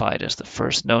identified as the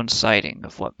first known sighting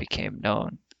of what became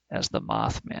known as the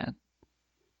Mothman.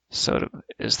 So,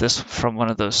 is this from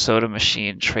one of those soda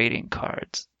machine trading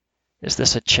cards? Is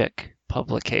this a chick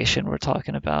publication we're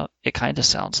talking about? It kind of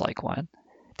sounds like one.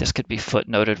 This could be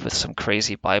footnoted with some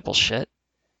crazy Bible shit.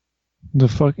 The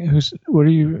fuck? What are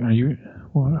you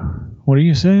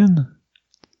saying?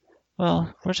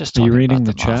 Well, we're just talking reading about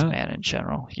the chat? Mothman in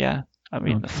general. Yeah, I'm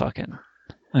reading the fucking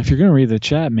If you're gonna read the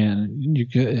chat, man, you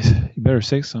better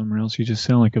say something, or else you just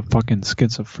sound like a fucking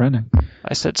schizophrenic.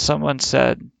 I said someone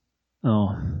said.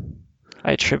 Oh.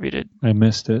 I attributed. I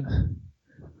missed it.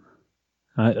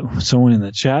 Someone in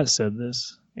the chat said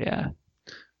this. Yeah.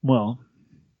 Well,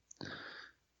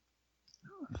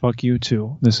 fuck you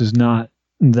too. This is not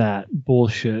that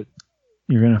bullshit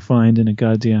you're gonna find in a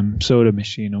goddamn soda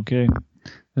machine, okay?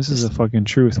 This is the fucking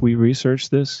truth. We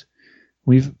researched this.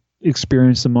 We've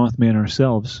experienced the Mothman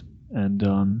ourselves, and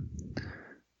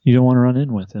you don't want to run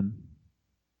in with him.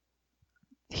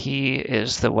 He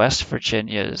is the West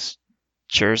Virginia's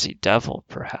Jersey Devil,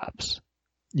 perhaps.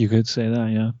 You could say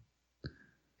that, yeah.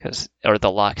 Or the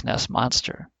Loch Ness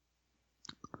Monster.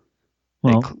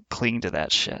 Well, they cling to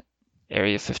that shit.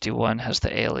 Area 51 has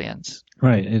the aliens.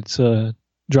 Right. It's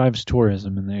drives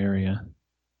tourism in the area.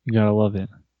 You gotta love it.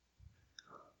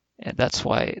 And that's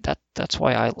why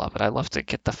I love it. I love to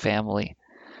get the family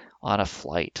on a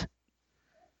flight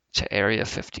to Area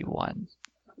 51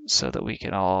 so that we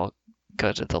can all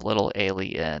go to the little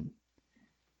Inn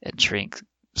and drink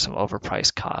some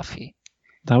overpriced coffee.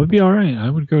 That would be all right. I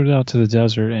would go out to the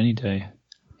desert any day.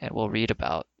 And we'll read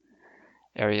about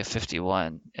Area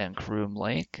 51 and Groom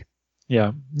Lake.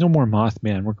 Yeah, no more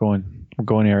Mothman. We're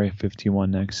going Area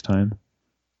 51 next time.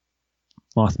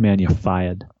 Mothman, you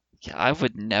fired. Yeah, I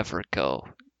would never go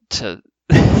to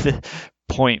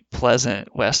Point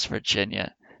Pleasant, West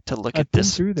Virginia, to look at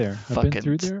this. I've been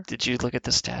through there. Did you look at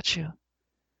the statue?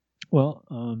 Well,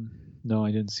 no,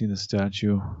 I didn't see the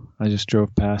statue. I just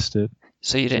drove past it.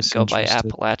 So you didn't go by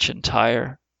Appalachian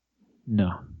Tire?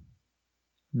 No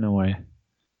way.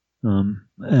 I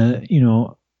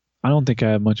don't think I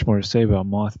have much more to say about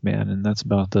Mothman, and that's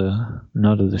about the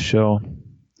nut of the show.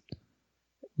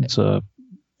 That's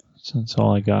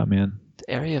all I got, man.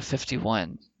 Area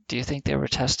 51. Do you think they were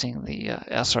testing the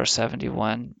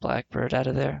SR-71 Blackbird out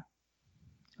of there?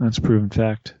 That's proven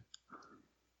fact.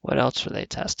 What else were they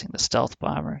testing? The stealth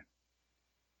bomber?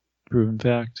 Proven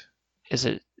fact.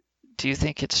 Do you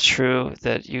think it's true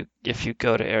that if you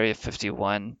go to Area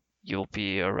 51, you'll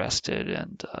be arrested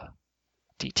and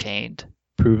detained?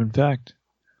 Proven fact.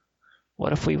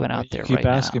 What if we went out there right now? You keep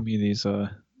asking me these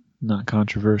not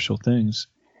controversial things.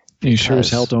 You sure as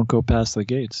hell don't go past the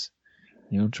gates.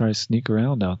 You don't try to sneak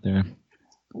around out there.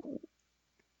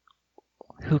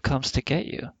 Who comes to get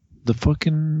you? The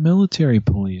fucking military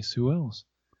police. Who else?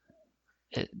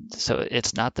 So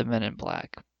it's not the Men in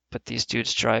Black, but these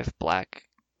dudes drive black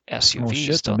SUVs, oh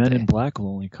shit, don't the Men they? in Black will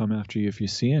only come after you if you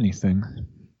see anything.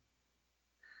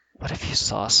 What if you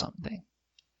saw something?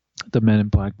 The Men in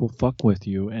Black will fuck with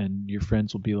you, and your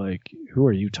friends will be like, "Who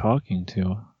are you talking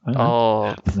to?"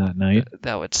 That night.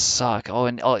 That would suck.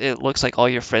 It looks like all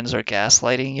your friends are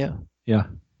gaslighting you. Yeah,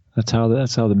 that's how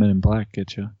the Men in Black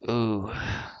get you. Ooh,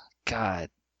 God.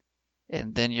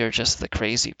 And then you're just the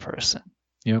crazy person.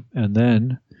 Yep, and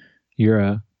then you're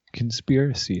a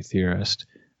conspiracy theorist,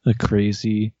 a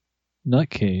crazy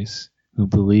nutcase who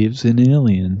believes in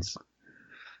aliens.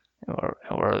 Or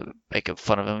making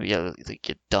fun of him, yeah, like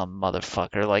you dumb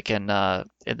motherfucker. Like in the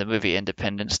movie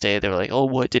Independence Day, they were like, "Oh,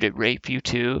 what, did it rape you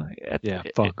too?"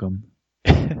 Fuck him.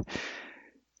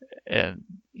 And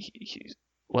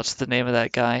what's the name of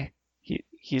that guy?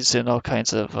 He's in all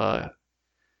kinds of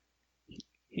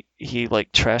he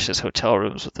like trashes hotel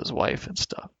rooms with his wife and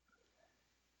stuff.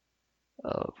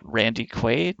 Randy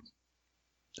Quaid?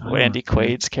 Randy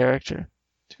Quaid's character?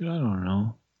 Dude, I don't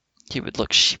know. He would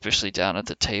look sheepishly down at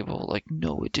the table like,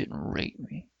 "No, it didn't rape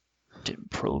me. It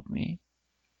didn't probe me."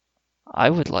 I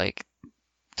would like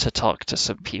to talk to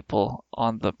some people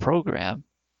on the program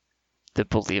that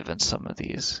believe in some of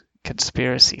these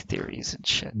conspiracy theories and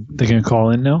shit. They gonna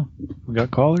call in now? We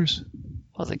got callers?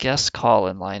 Well, the guest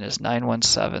call-in line is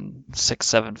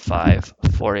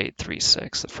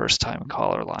 917-675-4836, the first-time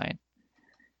caller line,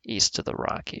 east of the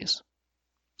Rockies.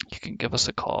 You can give us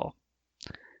a call.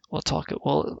 We'll talk.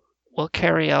 We'll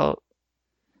carry out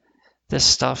this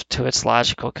stuff to its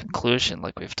logical conclusion,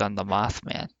 like we've done the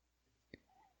Mothman.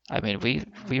 I mean, we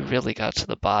really got to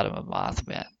the bottom of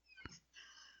Mothman,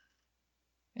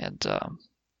 and a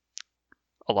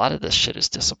lot of this shit is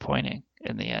disappointing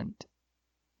in the end,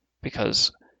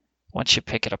 because once you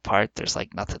pick it apart, there's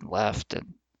like nothing left.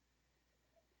 And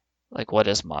like, what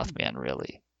is Mothman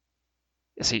really?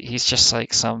 He's just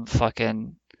like some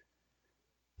fucking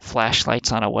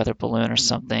flashlights on a weather balloon or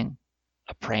something,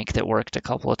 a prank that worked a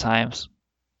couple of times.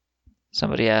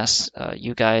 Somebody asked,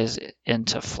 "You guys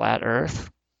into flat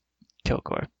Earth?"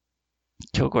 Kilgoar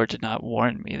did not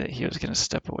warn me that he was going to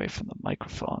step away from the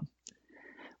microphone.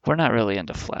 We're not really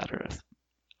into flat Earth.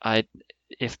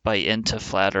 If by into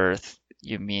flat Earth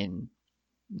you mean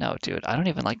No, dude, I don't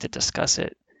even like to discuss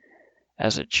it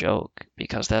as a joke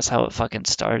because that's how it fucking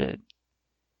started.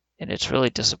 And it's really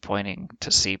disappointing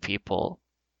to see people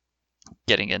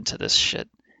getting into this shit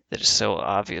that is so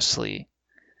obviously,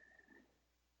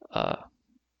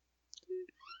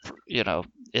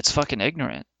 it's fucking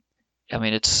ignorant. I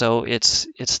mean, it's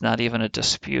not even a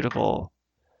disputable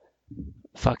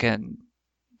fucking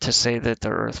to say that the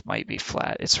earth might be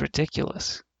flat. It's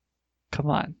ridiculous. Come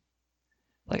on.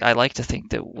 Like, I like to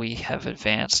think that we have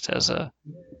advanced as a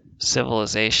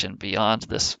civilization beyond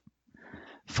this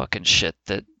fucking shit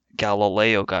that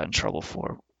Galileo got in trouble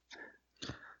for.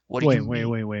 Wait. Hold on.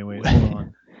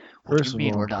 What do you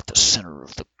mean we're not the center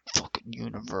of the fucking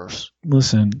universe?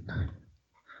 Listen,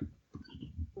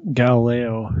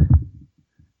 Galileo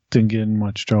didn't get in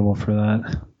much trouble for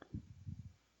that.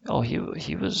 Oh,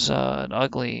 he was an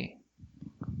ugly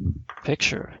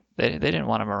picture. They didn't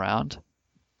want him around.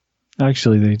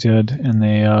 Actually, they did, and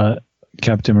they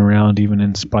kept him around even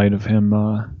in spite of him,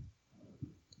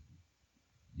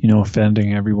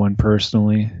 offending everyone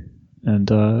personally and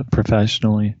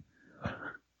professionally.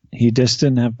 He just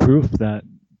didn't have proof that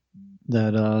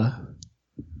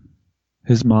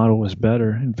his model was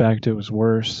better. In fact, it was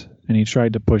worse, and he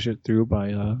tried to push it through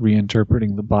by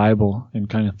reinterpreting the Bible and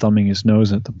kind of thumbing his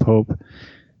nose at the Pope.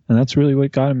 And that's really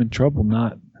what got him in trouble,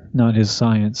 not his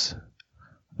science.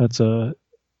 That's a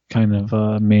kind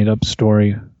of made-up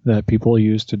story that people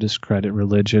use to discredit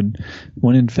religion,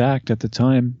 when in fact, at the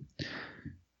time,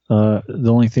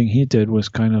 the only thing he did was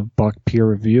kind of buck peer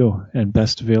review and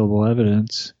best available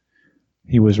evidence.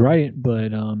 He was right,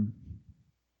 but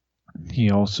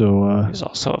he also... He's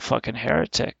also a fucking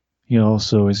heretic. He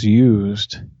also is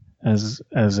used as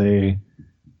a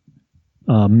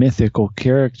mythical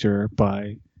character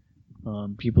by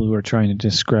people who are trying to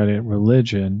discredit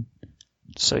religion.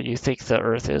 So you think the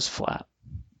earth is flat?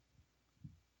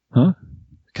 Huh?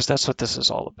 Because that's what this is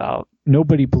all about.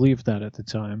 Nobody believed that at the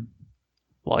time.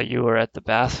 While you were at the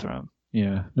bathroom.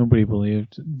 Yeah, nobody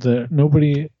believed.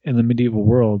 Nobody in the medieval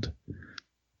world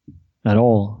at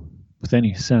all, with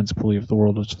any sense, believed the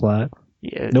world was flat.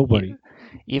 Yeah, nobody.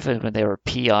 Even when they were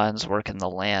peons working the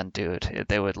land, dude,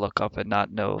 they would look up and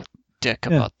not know dick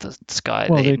about the sky.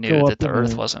 Well, they knew that the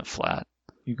earth wasn't flat.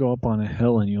 You go up on a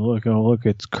hill and you look, oh look,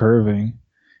 it's curving.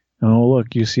 Oh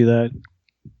look, you see that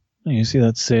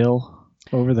sail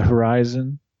over the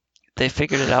horizon? They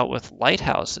figured it out with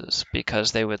lighthouses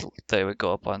because they would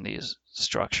go up on these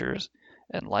structures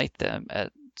and light them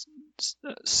at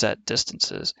set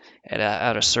distances, and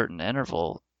at a certain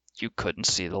interval you couldn't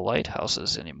see the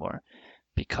lighthouses anymore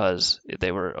because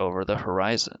they were over the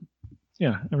horizon.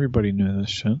 Yeah, everybody knew this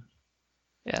shit.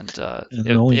 And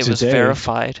it was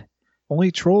verified.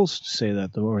 Only trolls say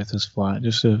that the earth is flat,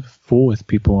 just to fool with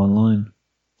people online.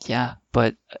 Yeah,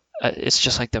 but it's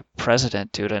just like the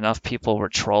president, dude. Enough people were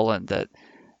trolling that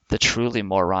the truly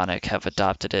moronic have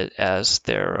adopted it as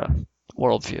their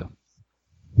worldview.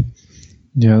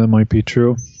 Yeah, that might be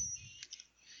true.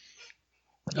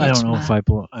 I don't know if I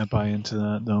buy into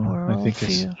that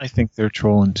though. I think they're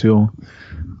trolling too.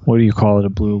 What do you call it? A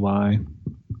blue lie.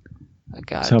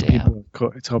 It's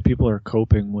how people are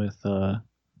coping with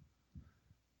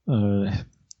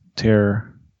terror.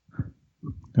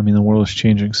 I mean, the world is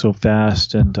changing so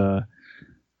fast, and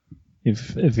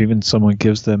if even someone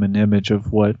gives them an image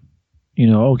of what,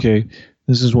 okay,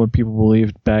 this is what people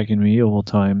believed back in medieval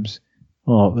times.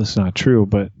 Well, that's not true,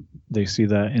 but they see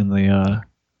that in the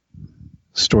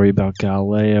story about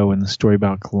Galileo and the story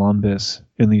about Columbus,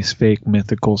 in these fake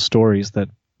mythical stories that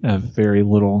have very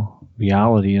little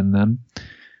reality in them.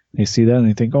 They see that and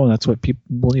they think, oh, that's what people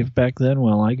believed back then.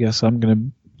 Well, I guess I'm going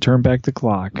to turn back the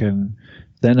clock, and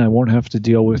then I won't have to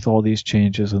deal with all these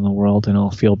changes in the world, and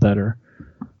I'll feel better.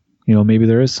 Maybe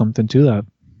there is something to that.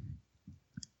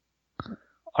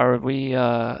 Are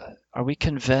we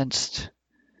convinced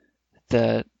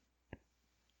that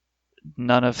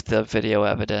none of the video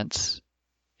evidence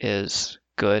is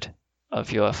good of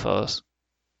UFOs?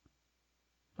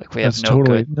 Like we have That's no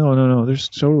totally good. No. There's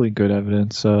totally good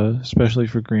evidence, especially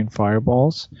for green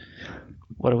fireballs.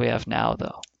 What do we have now,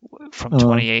 though? From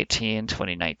 2018,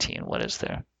 2019, what is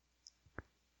there?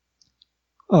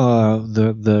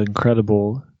 The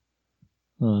incredible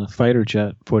fighter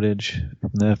jet footage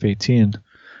from the F-18.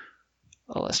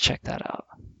 Oh, let's check that out.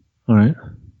 All right.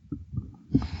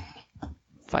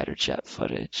 Fighter jet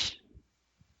footage.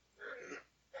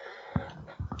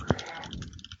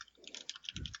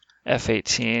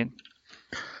 F-18.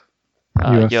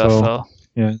 UFO.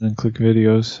 Yeah, and then click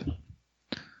videos.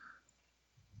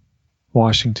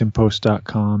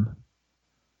 WashingtonPost.com.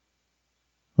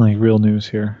 Like real news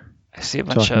here. I see a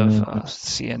bunch of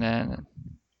CNN.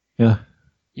 Yeah.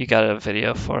 You got a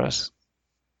video for us?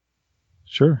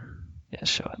 Sure. Yeah,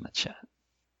 show it in the chat.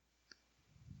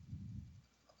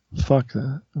 Fuck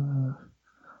that.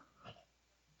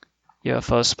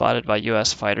 UFO spotted by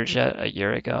U.S. fighter jet a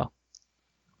year ago.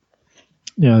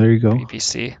 Yeah, there you go.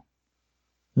 BBC.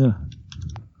 Yeah.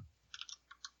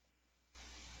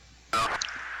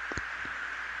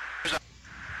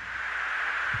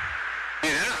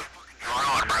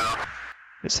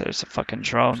 They said it's a fucking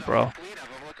drone, bro.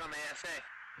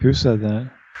 Who said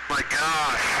that? My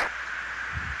gosh.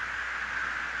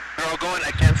 They're all going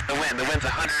against the wind. The wind's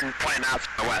 120 miles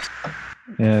from the west.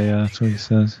 Yeah, that's what he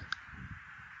says.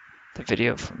 The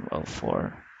video from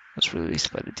 04 was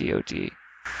released by the DoD.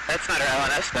 That's not our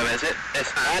LNS though, is it?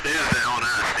 It's not. That is the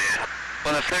LNS, dude.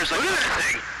 Well, if there's like another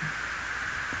thing,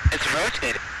 it's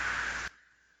rotating.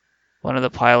 One of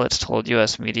the pilots told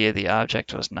U.S. media the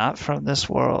object was not from this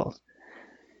world.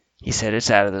 He said, it's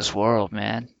out of this world,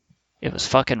 man. It was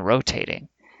fucking rotating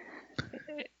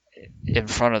in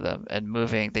front of them and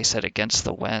moving, they said, against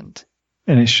the wind.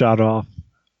 And it shot off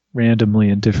randomly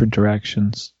in different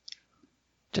directions.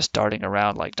 Just darting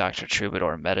around like Dr.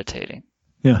 Troubadour meditating.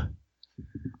 Yeah.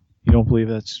 You don't believe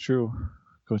that's true?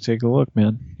 Go take a look,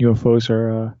 man. UFOs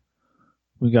are,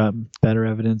 we got better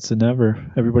evidence than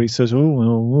ever. Everybody says, oh,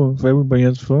 well, if everybody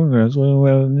has photographs,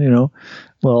 well, you know.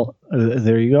 Well,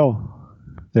 there you go.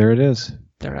 There it is.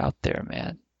 They're out there,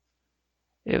 man.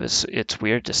 It's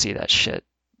weird to see that shit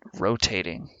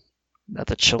rotating. Now,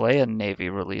 the Chilean Navy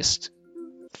released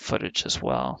footage as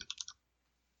well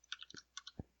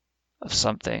of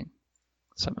some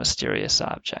mysterious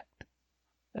object.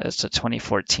 It's a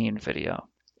 2014 video,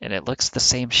 and it looks the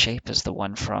same shape as the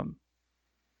one from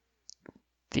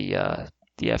the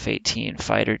F-18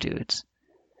 fighter dudes.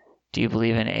 Do you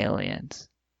believe in aliens?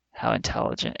 How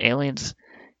intelligent? Aliens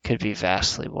could be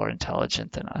vastly more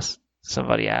intelligent than us.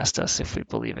 Somebody asked us if we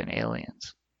believe in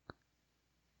aliens.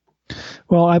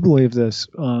 Well, I believe this.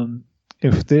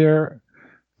 If they're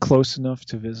close enough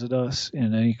to visit us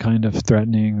in any kind of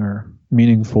threatening or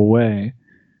meaningful way,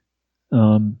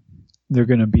 they're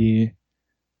going to be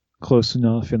close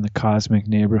enough in the cosmic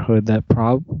neighborhood that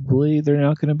probably they're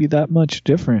not going to be that much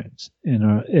different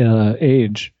in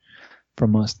age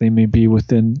from us. They may be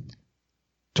within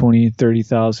 20,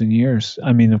 30,000 years.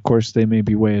 I mean, of course, they may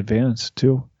be way advanced,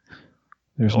 too.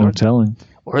 There's no telling.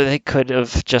 Or they could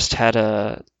have just had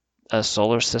a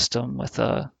solar system with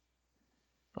a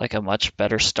much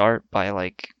better start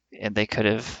by and they could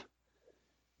have,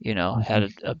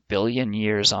 had a billion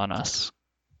years on us.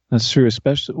 That's true,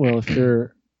 especially, well, if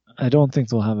they're, I don't think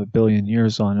they'll have a billion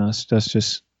years on us. That's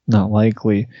just not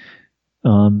likely.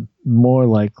 More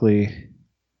likely,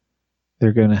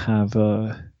 they're going to have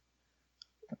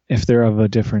if they're of a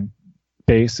different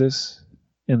basis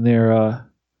in their,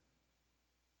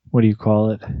 what do you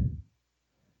call it?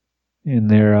 In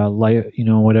their life,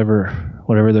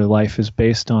 whatever their life is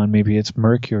based on, maybe it's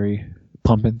mercury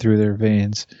pumping through their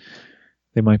veins.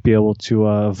 They might be able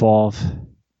to evolve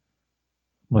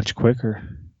much quicker.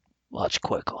 Much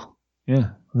quicker.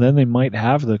 Yeah. Then they might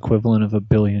have the equivalent of a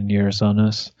billion years on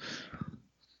us.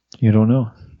 You don't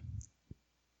know.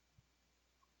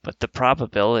 But the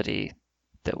probability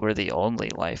that we're the only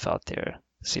life out there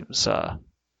seems,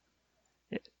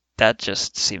 that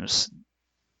just seems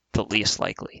the least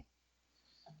likely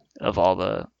of all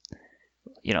the,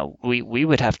 we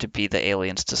would have to be the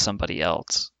aliens to somebody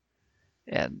else.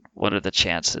 And what are the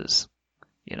chances,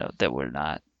 that we're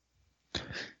not?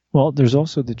 Well, there's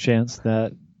also the chance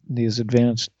that these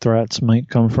advanced threats might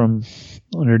come from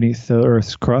underneath the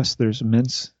Earth's crust. There's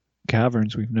immense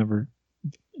caverns we've never,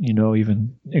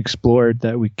 even explored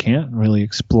that we can't really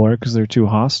explore because they're too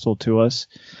hostile to us.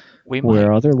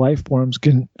 Where other life forms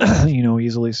can,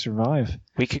 easily survive.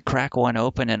 We could crack one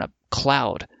open and a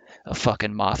cloud of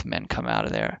fucking Mothmen come out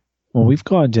of there. Well, we've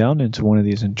gone down into one of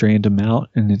these and drained them out,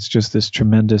 and it's just this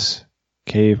tremendous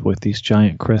cave with these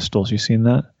giant crystals. You seen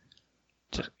that?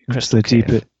 Crystal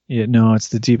cave. It's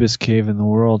the deepest cave in the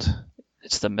world.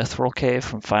 It's the Mithril Cave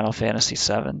from Final Fantasy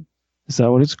VII. Is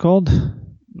that what it's called?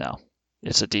 No.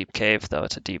 It's a deep cave, though.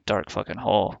 It's a deep, dark fucking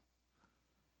hole.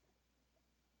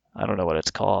 I don't know what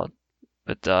it's called.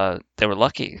 But they were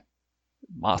lucky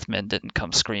Mothmen didn't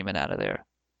come screaming out of there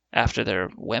after their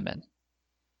women.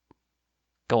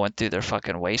 Going through their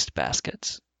fucking waste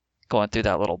baskets. Going through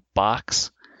that little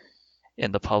box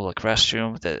in the public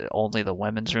restroom that only the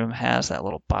women's room has, that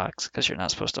little box, because you're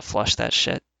not supposed to flush that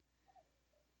shit.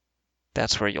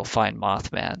 That's where you'll find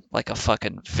Mothman, like a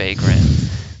fucking vagrant,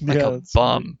 like a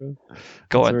bum,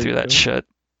 going through that shit.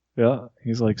 Yeah,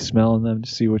 he's like smelling them to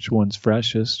see which one's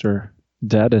freshest or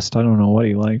deadest. I don't know what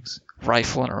he likes.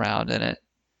 Rifling around in it.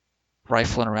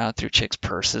 rifling around through chicks'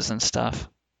 purses and stuff.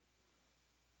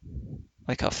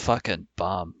 Like a fucking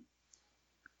bum.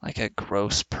 Like a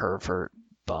gross pervert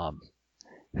bum.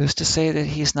 Who's to say that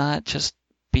he's not just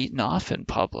beaten off in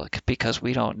public because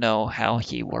we don't know how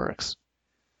he works?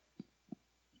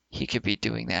 He could be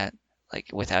doing that like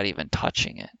without even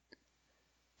touching it.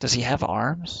 Does he have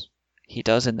arms? He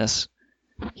does in this.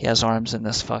 He has arms in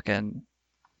this fucking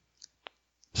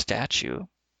statue.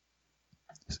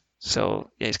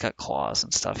 So yeah, he's got claws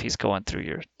and stuff. He's going through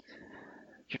your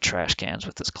trash cans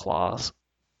with his claws.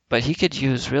 But he could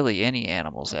use really any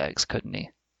animal's eggs, couldn't he?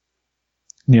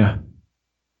 Yeah.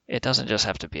 It doesn't just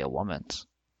have to be a woman's.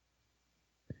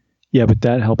 Yeah, but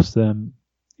that helps them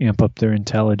amp up their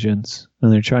intelligence,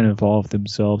 and they're trying to evolve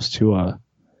themselves to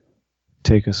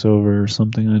take us over or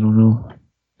something. I don't know.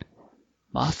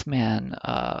 Mothman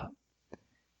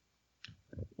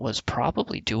was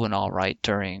probably doing all right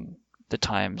during the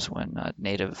times when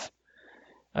Native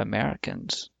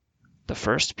Americans, the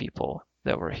first people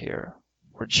that were here,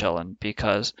 were chilling,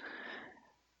 because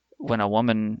when a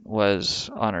woman was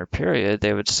on her period,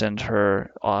 they would send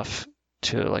her off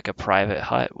to like a private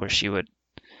hut where she would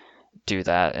do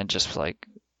that and just like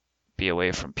be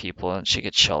away from people, and she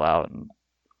could chill out and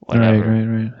whatever.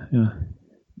 Right. Yeah.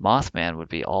 Mothman would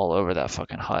be all over that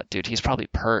fucking hut, dude. He's probably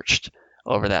perched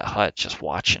over that hut just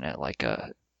watching it like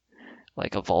a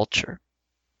vulture,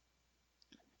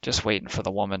 just waiting for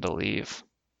the woman to leave.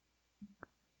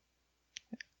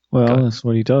 Well, that's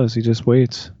what he does. He just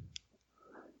waits.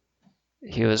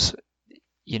 He was,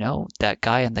 that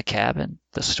guy in the cabin,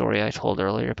 the story I told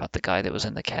earlier about the guy that was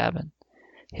in the cabin,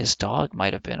 his dog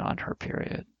might have been on her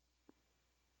period.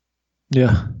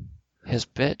 Yeah. His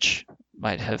bitch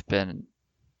might have been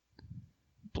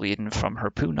bleeding from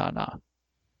her punana.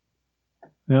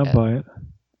 Yeah, I'll buy it.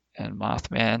 And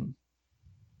Mothman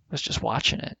was just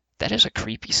watching it. That is a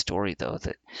creepy story, though,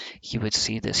 that he would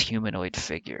see this humanoid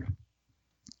figure,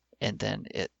 and then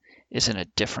it is in a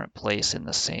different place in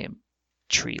the same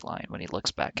tree line when he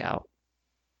looks back out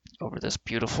over this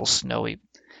beautiful snowy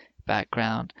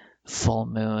background, full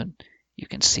moon. You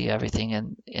can see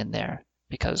everything in there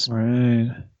because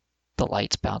the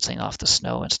light's bouncing off the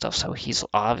snow and stuff. So he's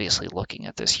obviously looking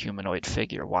at this humanoid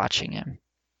figure watching him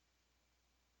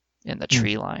in the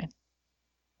tree line.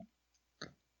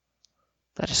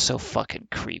 That is so fucking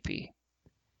creepy.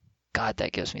 God,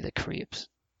 that gives me the creeps.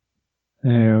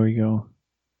 There we go.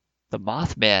 The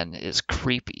Mothman is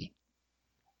creepy.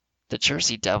 The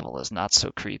Jersey Devil is not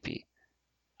so creepy.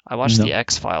 I watched the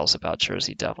X-Files about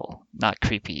Jersey Devil. Not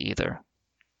creepy either.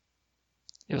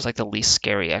 It was like the least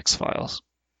scary X-Files.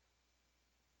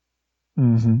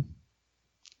 Mm-hmm.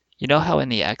 You know how in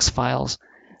the X-Files,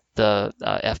 the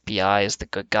FBI is the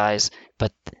good guys,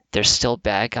 but they're still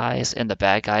bad guys, and the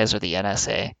bad guys are the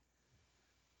NSA?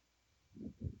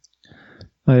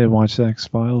 I didn't watch the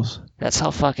X-Files. That's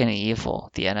how fucking evil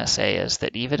the NSA is,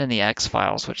 that even in the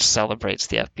X-Files, which celebrates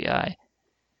the FBI,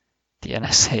 the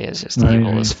NSA is just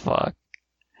evil as fuck.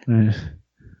 Right.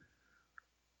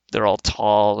 They're all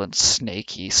tall and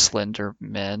snaky, slender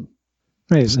men.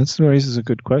 Right, that raises a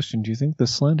good question. Do you think the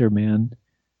Slender Man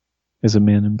is a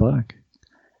man in black?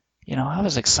 I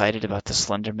was excited about the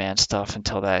Slender Man stuff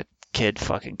until that kid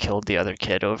fucking killed the other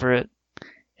kid over it,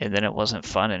 and then it wasn't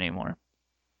fun anymore.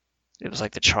 It was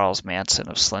like the Charles Manson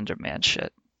of Slender Man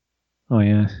shit. Oh,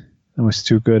 yeah. That was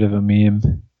too good of a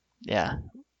meme. Yeah.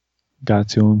 Got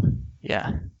to him.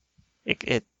 Yeah.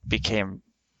 It became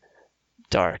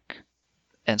dark.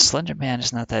 And Slender Man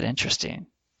is not that interesting.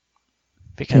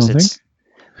 Because it's... think?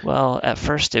 Well, at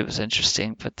first it was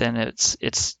interesting, but then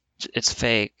it's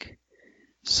fake.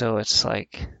 So it's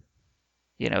like,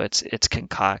 it's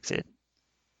concocted.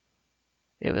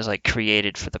 It was like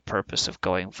created for the purpose of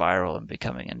going viral and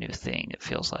becoming a new thing, it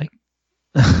feels like.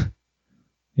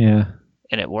 Yeah.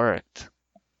 And it worked.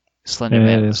 Slender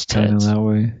Man was kind of that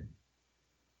way.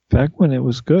 Back when it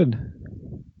was good.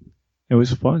 It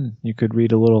was fun. You could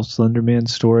read a little Slender Man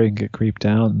story and get creeped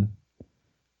out. And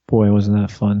boy, wasn't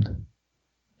that fun.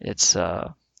 It's,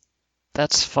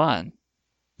 that's fun.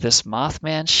 This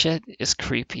Mothman shit is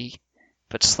creepy,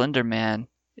 but Slender Man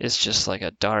is just like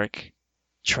a dark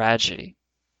tragedy.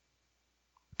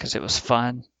 Because it was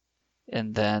fun,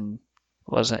 and then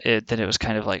then it was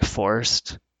kind of like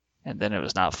forced, and then it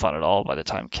was not fun at all by the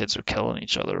time kids were killing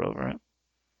each other over it.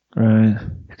 Right.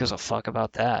 Who gives a fuck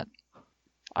about that?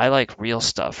 I like real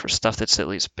stuff, or stuff that's at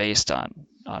least based on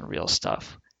real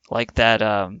stuff. Like that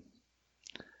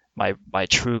my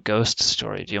true ghost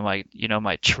story. You know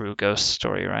my true ghost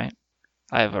story, right?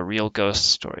 I have a real ghost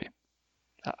story.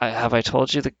 Have I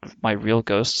told you my real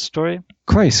ghost story?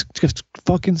 Christ, just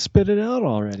fucking spit it out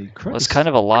already. Christ. Well, it's kind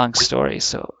of a long story,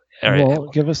 so... Well,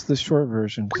 give us the short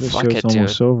version, because the Fuck show's it,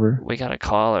 almost dude. over. We got a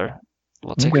caller.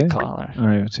 We'll take a caller. All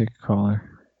right, we'll take a caller.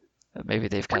 Maybe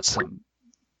they've got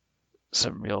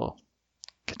some real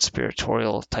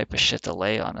conspiratorial type of shit to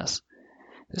lay on us.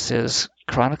 This is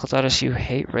Chronicle.su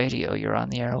Hate Radio. You're on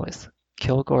the air with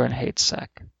Kilgoar and hatesec.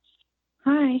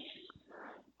 Hi.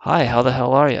 Hi, how the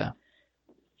hell are you?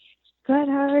 Good,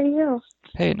 how are you?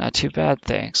 Hey, not too bad,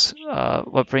 thanks.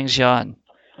 What brings you on?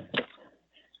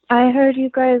 I heard you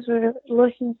guys were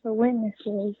looking for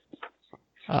witnesses.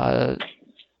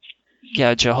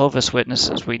 Yeah, Jehovah's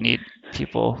Witnesses. We need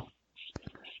people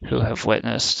who have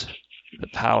witnessed the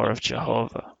power of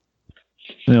Jehovah.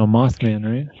 Mothman,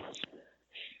 right?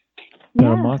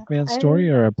 Yeah, a Mothman story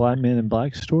or a Black Man in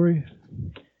Black story?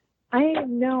 I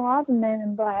know all the Men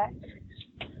in Black.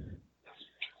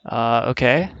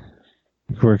 Okay.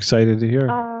 We're excited to hear.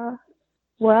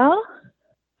 Well,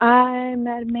 I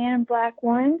met a man in black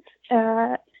once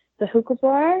at the hookah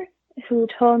bar who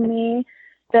told me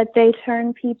that they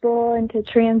turn people into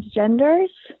transgenders.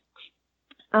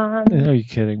 Are you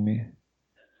kidding me?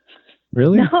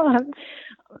 Really? No,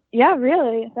 yeah,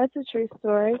 really. That's a true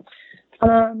story.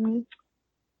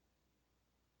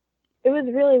 It was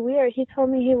really weird. He told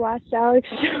me he watched Alex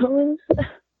Jones.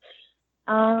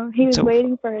 He was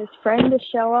waiting for his friend to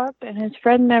show up, and his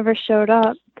friend never showed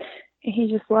up. And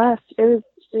he just left. It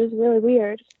was really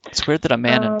weird. It's weird that a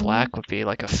man in black would be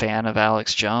like a fan of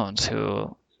Alex Jones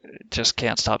who just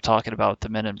can't stop talking about the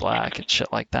Men in Black and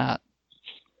shit like that.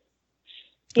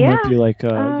 It might be like, you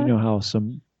know how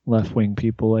some left-wing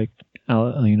people like,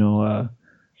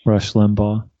 Rush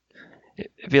Limbaugh.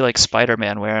 It'd be like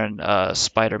Spider-Man wearing a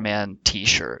Spider-Man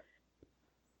t-shirt.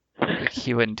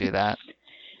 He wouldn't do that.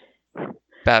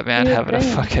 Batman having a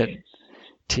fucking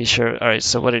t-shirt. All right,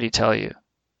 so what did he tell you?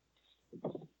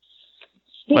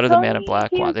 What did the Man in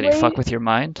Black want? Did he fuck with your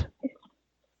mind?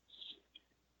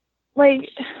 Like,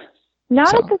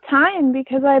 not at the time,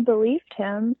 because I believed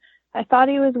him. I thought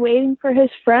he was waiting for his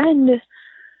friend.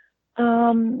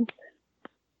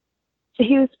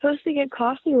 He was supposed to get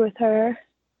coffee with her,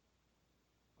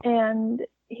 and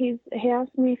he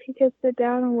asked me if he could sit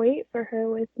down and wait for her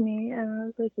with me, and I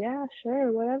was like, yeah,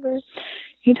 sure, whatever.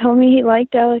 He told me he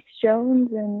liked Alex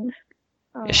Jones, and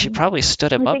yeah, she probably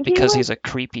stood him up because he's a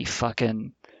creepy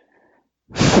fucking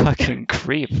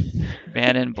creep.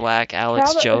 Man in Black,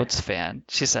 Alex Jones fan.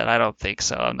 She said, I don't think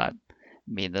so. I'm not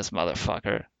mean this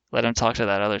motherfucker. Let him talk to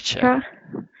that other chick.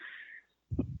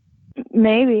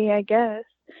 Maybe, I guess.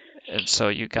 And so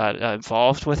you got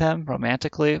involved with him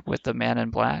romantically with the Man in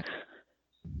Black?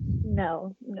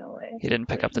 No way. He didn't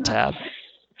pick up the tab?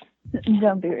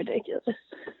 Don't be ridiculous.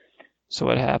 So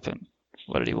what happened?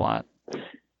 What did he want?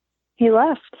 He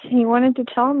left. He wanted to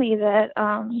tell me that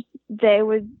they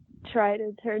would try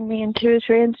to turn me into a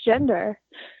transgender.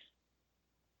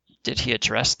 Did he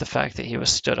address the fact that he was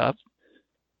stood up?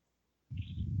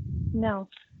 No,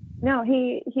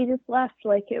 he just left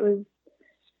like it was,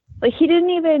 like he didn't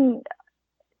even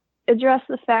address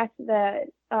the fact that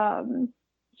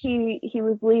he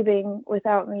was leaving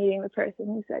without meeting the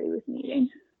person he said he was meeting.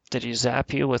 Did he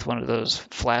zap you with one of those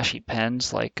flashy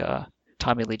pens like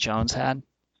Tommy Lee Jones had?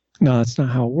 No, that's not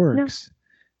how it works.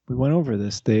 No. We went over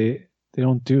this. They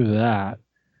don't do that.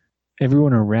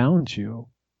 Everyone around you,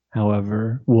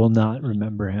 however, will not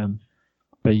remember him,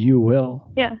 but you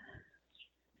will. Yeah.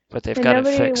 But they've got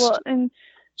it fixed.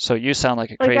 So you sound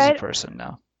like a crazy person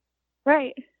now.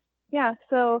 Right. Yeah.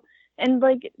 So, and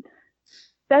like,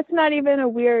 that's not even a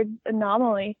weird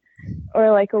anomaly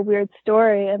or like a weird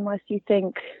story unless you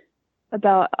think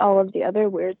about all of the other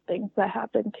weird things that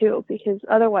happen too, because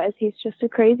otherwise he's just a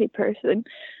crazy person.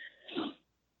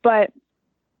 But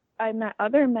I met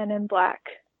other Men in Black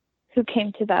who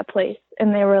came to that place,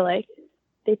 and they were like,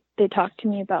 they talked to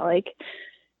me about like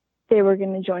they were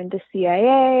going to join the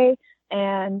CIA,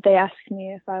 and they asked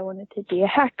me if I wanted to be a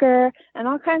hacker and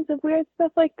all kinds of weird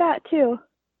stuff like that too.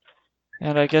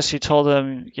 And I guess you told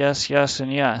them yes, yes,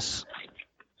 and yes.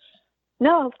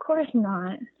 No, of course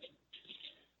not.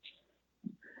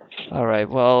 All right,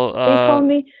 well, they told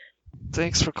me.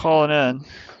 Thanks for calling in.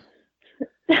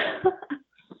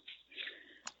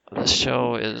 The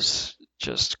show is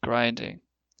just grinding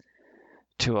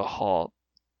to a halt.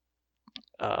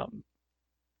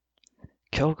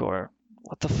 Kilgoar,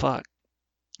 what the fuck?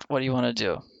 What do you want to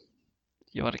do?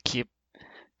 You want to keep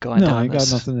going down this? No, I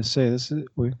got nothing to say.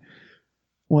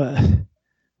 What?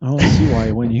 I don't see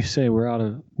why when you say we're out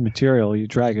of material, you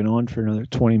drag it on for another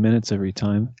 20 minutes every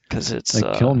time. Because it's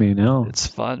like, kill me now. It's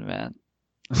fun, man.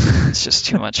 It's just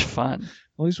too much fun.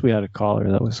 least we had a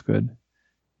caller. That was good.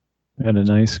 We had a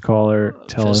nice caller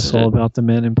tell us all about the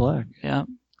Man in Black. Yeah,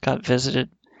 got visited.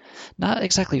 Not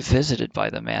exactly visited by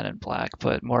the Man in Black,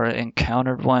 but more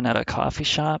encountered one at a coffee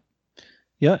shop.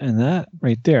 Yeah, and that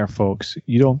right there, folks,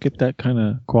 you don't get that kind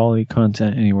of quality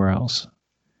content anywhere else.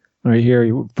 Right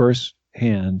here,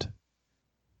 first-hand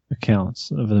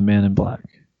accounts of the Man in Black.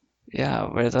 Yeah,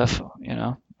 where the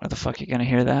fuck are you gonna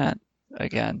hear that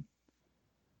again?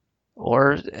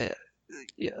 Or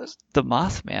the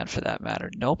Mothman, for that matter.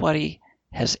 Nobody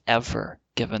has ever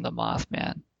given the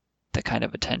Mothman the kind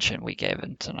of attention we gave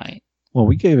him tonight. Well,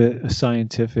 we gave it a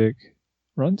scientific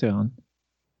rundown.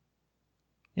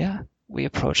 Yeah, we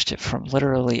approached it from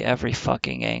literally every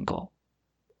fucking angle.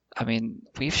 I mean,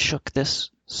 we've shook this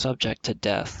subject to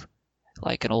death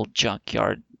like an old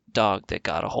junkyard dog that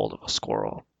got a hold of a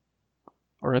squirrel.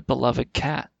 Or a beloved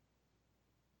cat.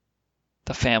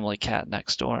 The family cat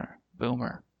next door,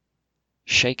 Boomer,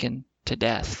 shaken to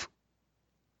death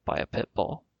by a pit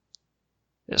bull.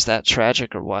 Is that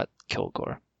tragic or what,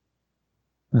 Kilgoar?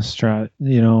 That's the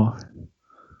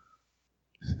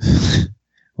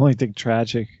only thing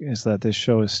tragic is that this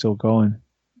show is still going.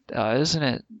 Isn't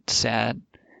it sad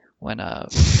when a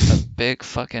big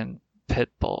fucking pit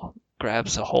bull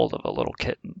grabs a hold of a little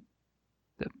kitten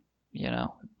that,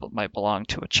 might belong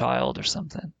to a child or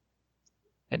something,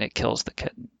 and it kills the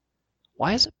kitten?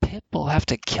 Why does a pit bull have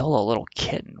to kill a little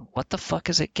kitten? What the fuck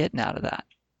is it getting out of that?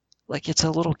 Like, it's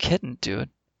a little kitten, dude.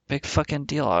 Big fucking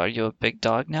deal. Are you a big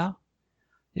dog now?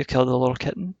 You killed a little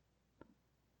kitten?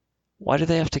 Why do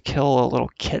they have to kill a little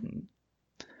kitten?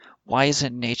 Why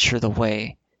isn't nature the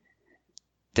way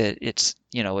that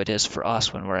it is for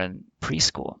us when we're in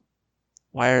preschool?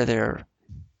 Why are there...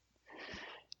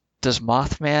 Does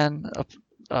Mothman...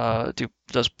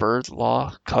 does bird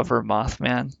law cover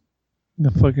Mothman?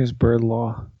 The fuck is bird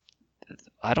law?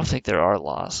 I don't think there are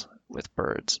laws with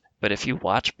birds. But if you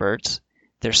watch birds,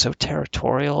 they're so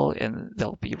territorial and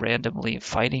they'll be randomly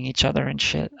fighting each other and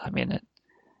shit. I mean,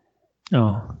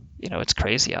 it's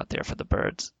crazy out there for the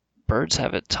birds. Birds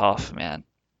have it tough, man.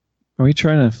 Are we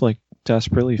trying to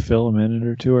desperately fill a minute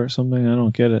or two or something? I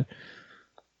don't get it.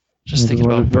 Just thinking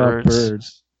about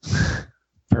birds.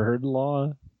 Bird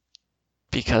law?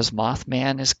 Because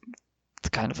Mothman is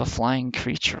kind of a flying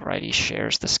creature, right? He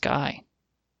shares the sky.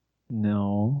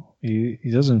 No, he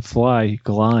doesn't fly, he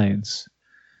glides.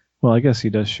 Well, I guess he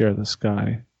does share the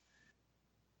sky.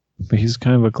 But he's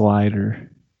kind of a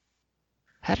glider.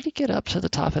 How did he get up to the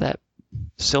top of that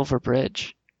silver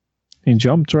bridge? He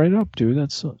jumped right up, dude.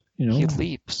 That's, He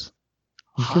leaps.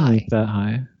 You can leap that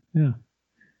high. Yeah.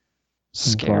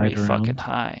 Scary fucking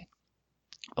high.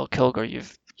 Well, Kilgoar,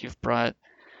 you've brought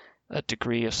a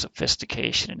degree of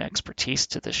sophistication and expertise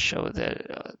to this show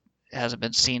that hasn't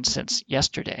been seen since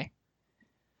yesterday.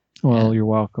 Well, and you're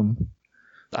welcome.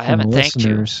 I haven't thanked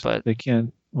you, but they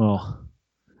can't. Well,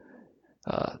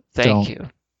 thank you.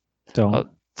 Don't. Oh,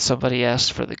 somebody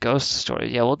asked for the ghost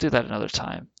story. Yeah, we'll do that another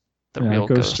time. The real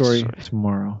ghost story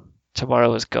tomorrow.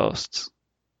 Tomorrow is ghosts,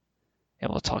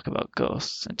 and we'll talk about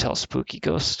ghosts and tell spooky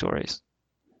ghost stories.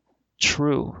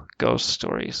 True ghost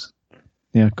stories.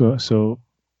 Yeah, go. So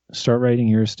start writing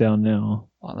yours down now.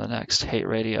 On the next Hate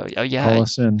Radio. Oh, yeah. Call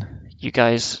us in. You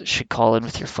guys should call in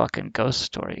with your fucking ghost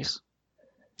stories.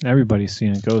 Everybody's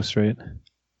seen a ghost, right?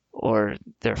 Or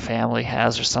their family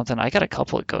has or something. I got a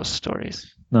couple of ghost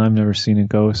stories. No, I've never seen a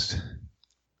ghost.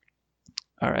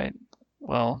 All right.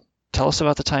 Well, tell us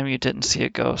about the time you didn't see a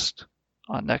ghost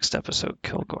on next episode,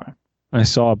 Kilgoar. I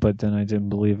saw it, but then I didn't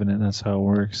believe in it. That's how it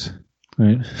works.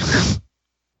 Right?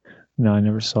 No, I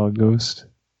never saw a ghost.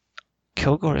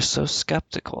 Kilgoar is so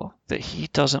skeptical that he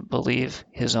doesn't believe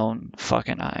his own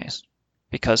fucking eyes.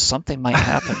 Because something might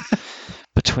happen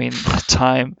between the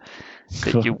time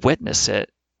that you witness it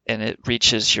and it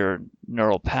reaches your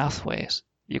neural pathways.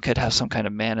 You could have some kind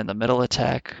of man-in-the-middle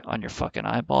attack on your fucking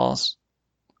eyeballs.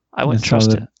 I wouldn't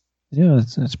trust it. Yeah,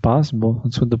 it's possible.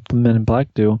 That's what the Men in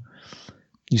Black do.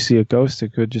 You see a ghost,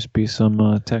 it could just be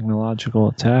some technological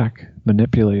attack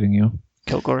manipulating you.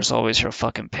 Kilgoar's always your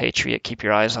fucking patriot. Keep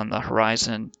your eyes on the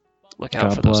horizon. Look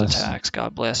out for those attacks.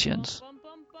 God bless yous.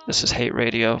 This is Hate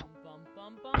Radio.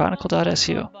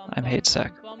 Chronicle.su. I'm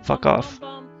hatesec. Fuck off.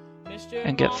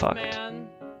 And get fucked.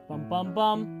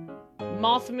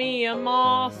 Moth me a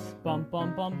moth.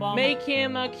 Make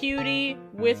him a cutie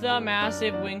with a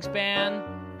massive wingspan.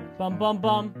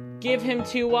 Give him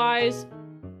 2 eyes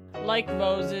like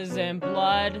roses and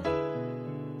blood.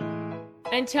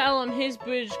 And tell him his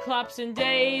bridge collapsing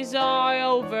days are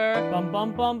over.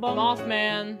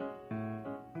 Mothman,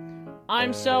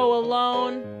 I'm so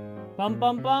alone.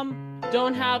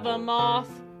 Don't have a moth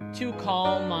to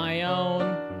call my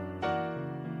own.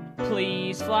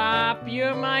 Please flap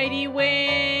your mighty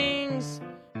wings,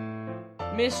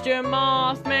 Mr.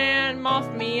 Mothman,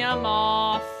 moth me a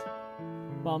moth.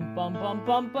 Bum bum bum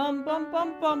bum bum bum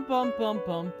bum bum bum bum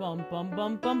bum bum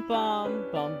bum bum bum bum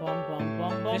bum bum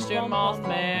bum. Mr.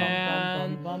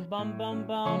 Mothman,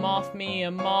 moth me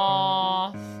a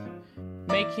moth.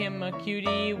 Make him a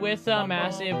cutie with a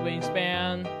massive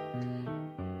wingspan.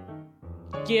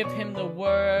 Give him the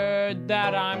word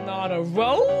that I'm not a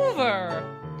rover.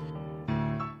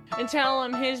 And tell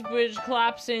him his bridge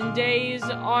collapsing days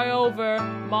are over,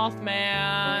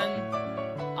 Mothman.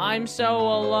 I'm so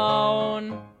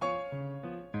alone.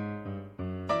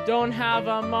 Don't have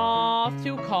a moth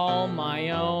to call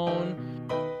my own.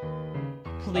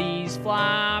 Please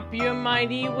flap your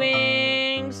mighty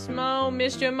wings,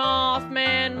 Mr.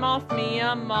 Mothman, moth me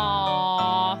a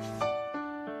moth.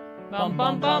 Bum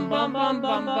bum bum bum bum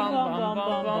bum bum bum bum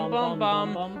bum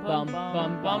bum bum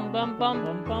bum bum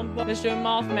bum bum. Mr.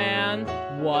 Mothman,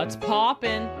 what's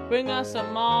poppin'? Bring us a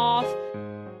moth.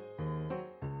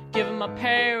 Give him a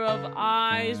pair of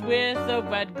eyes with a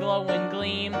red glowing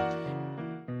gleam.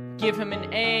 Give him an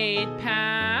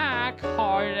 8-pack,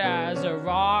 hard as a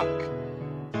rock.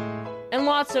 And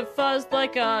lots of fuzz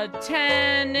like a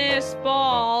tennis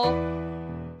ball.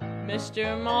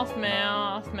 Mr.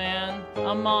 Mothman,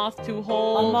 a moth to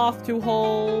hold. A moth to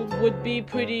hold would be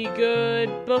pretty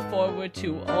good before we're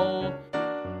too old.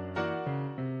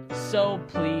 So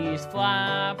please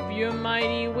flap your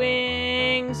mighty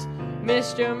wings,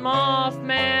 Mr.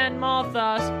 Mothman, moth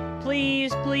us.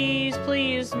 Please, please,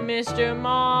 please, Mr.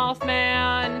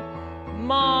 Mothman,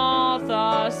 moth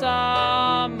us up.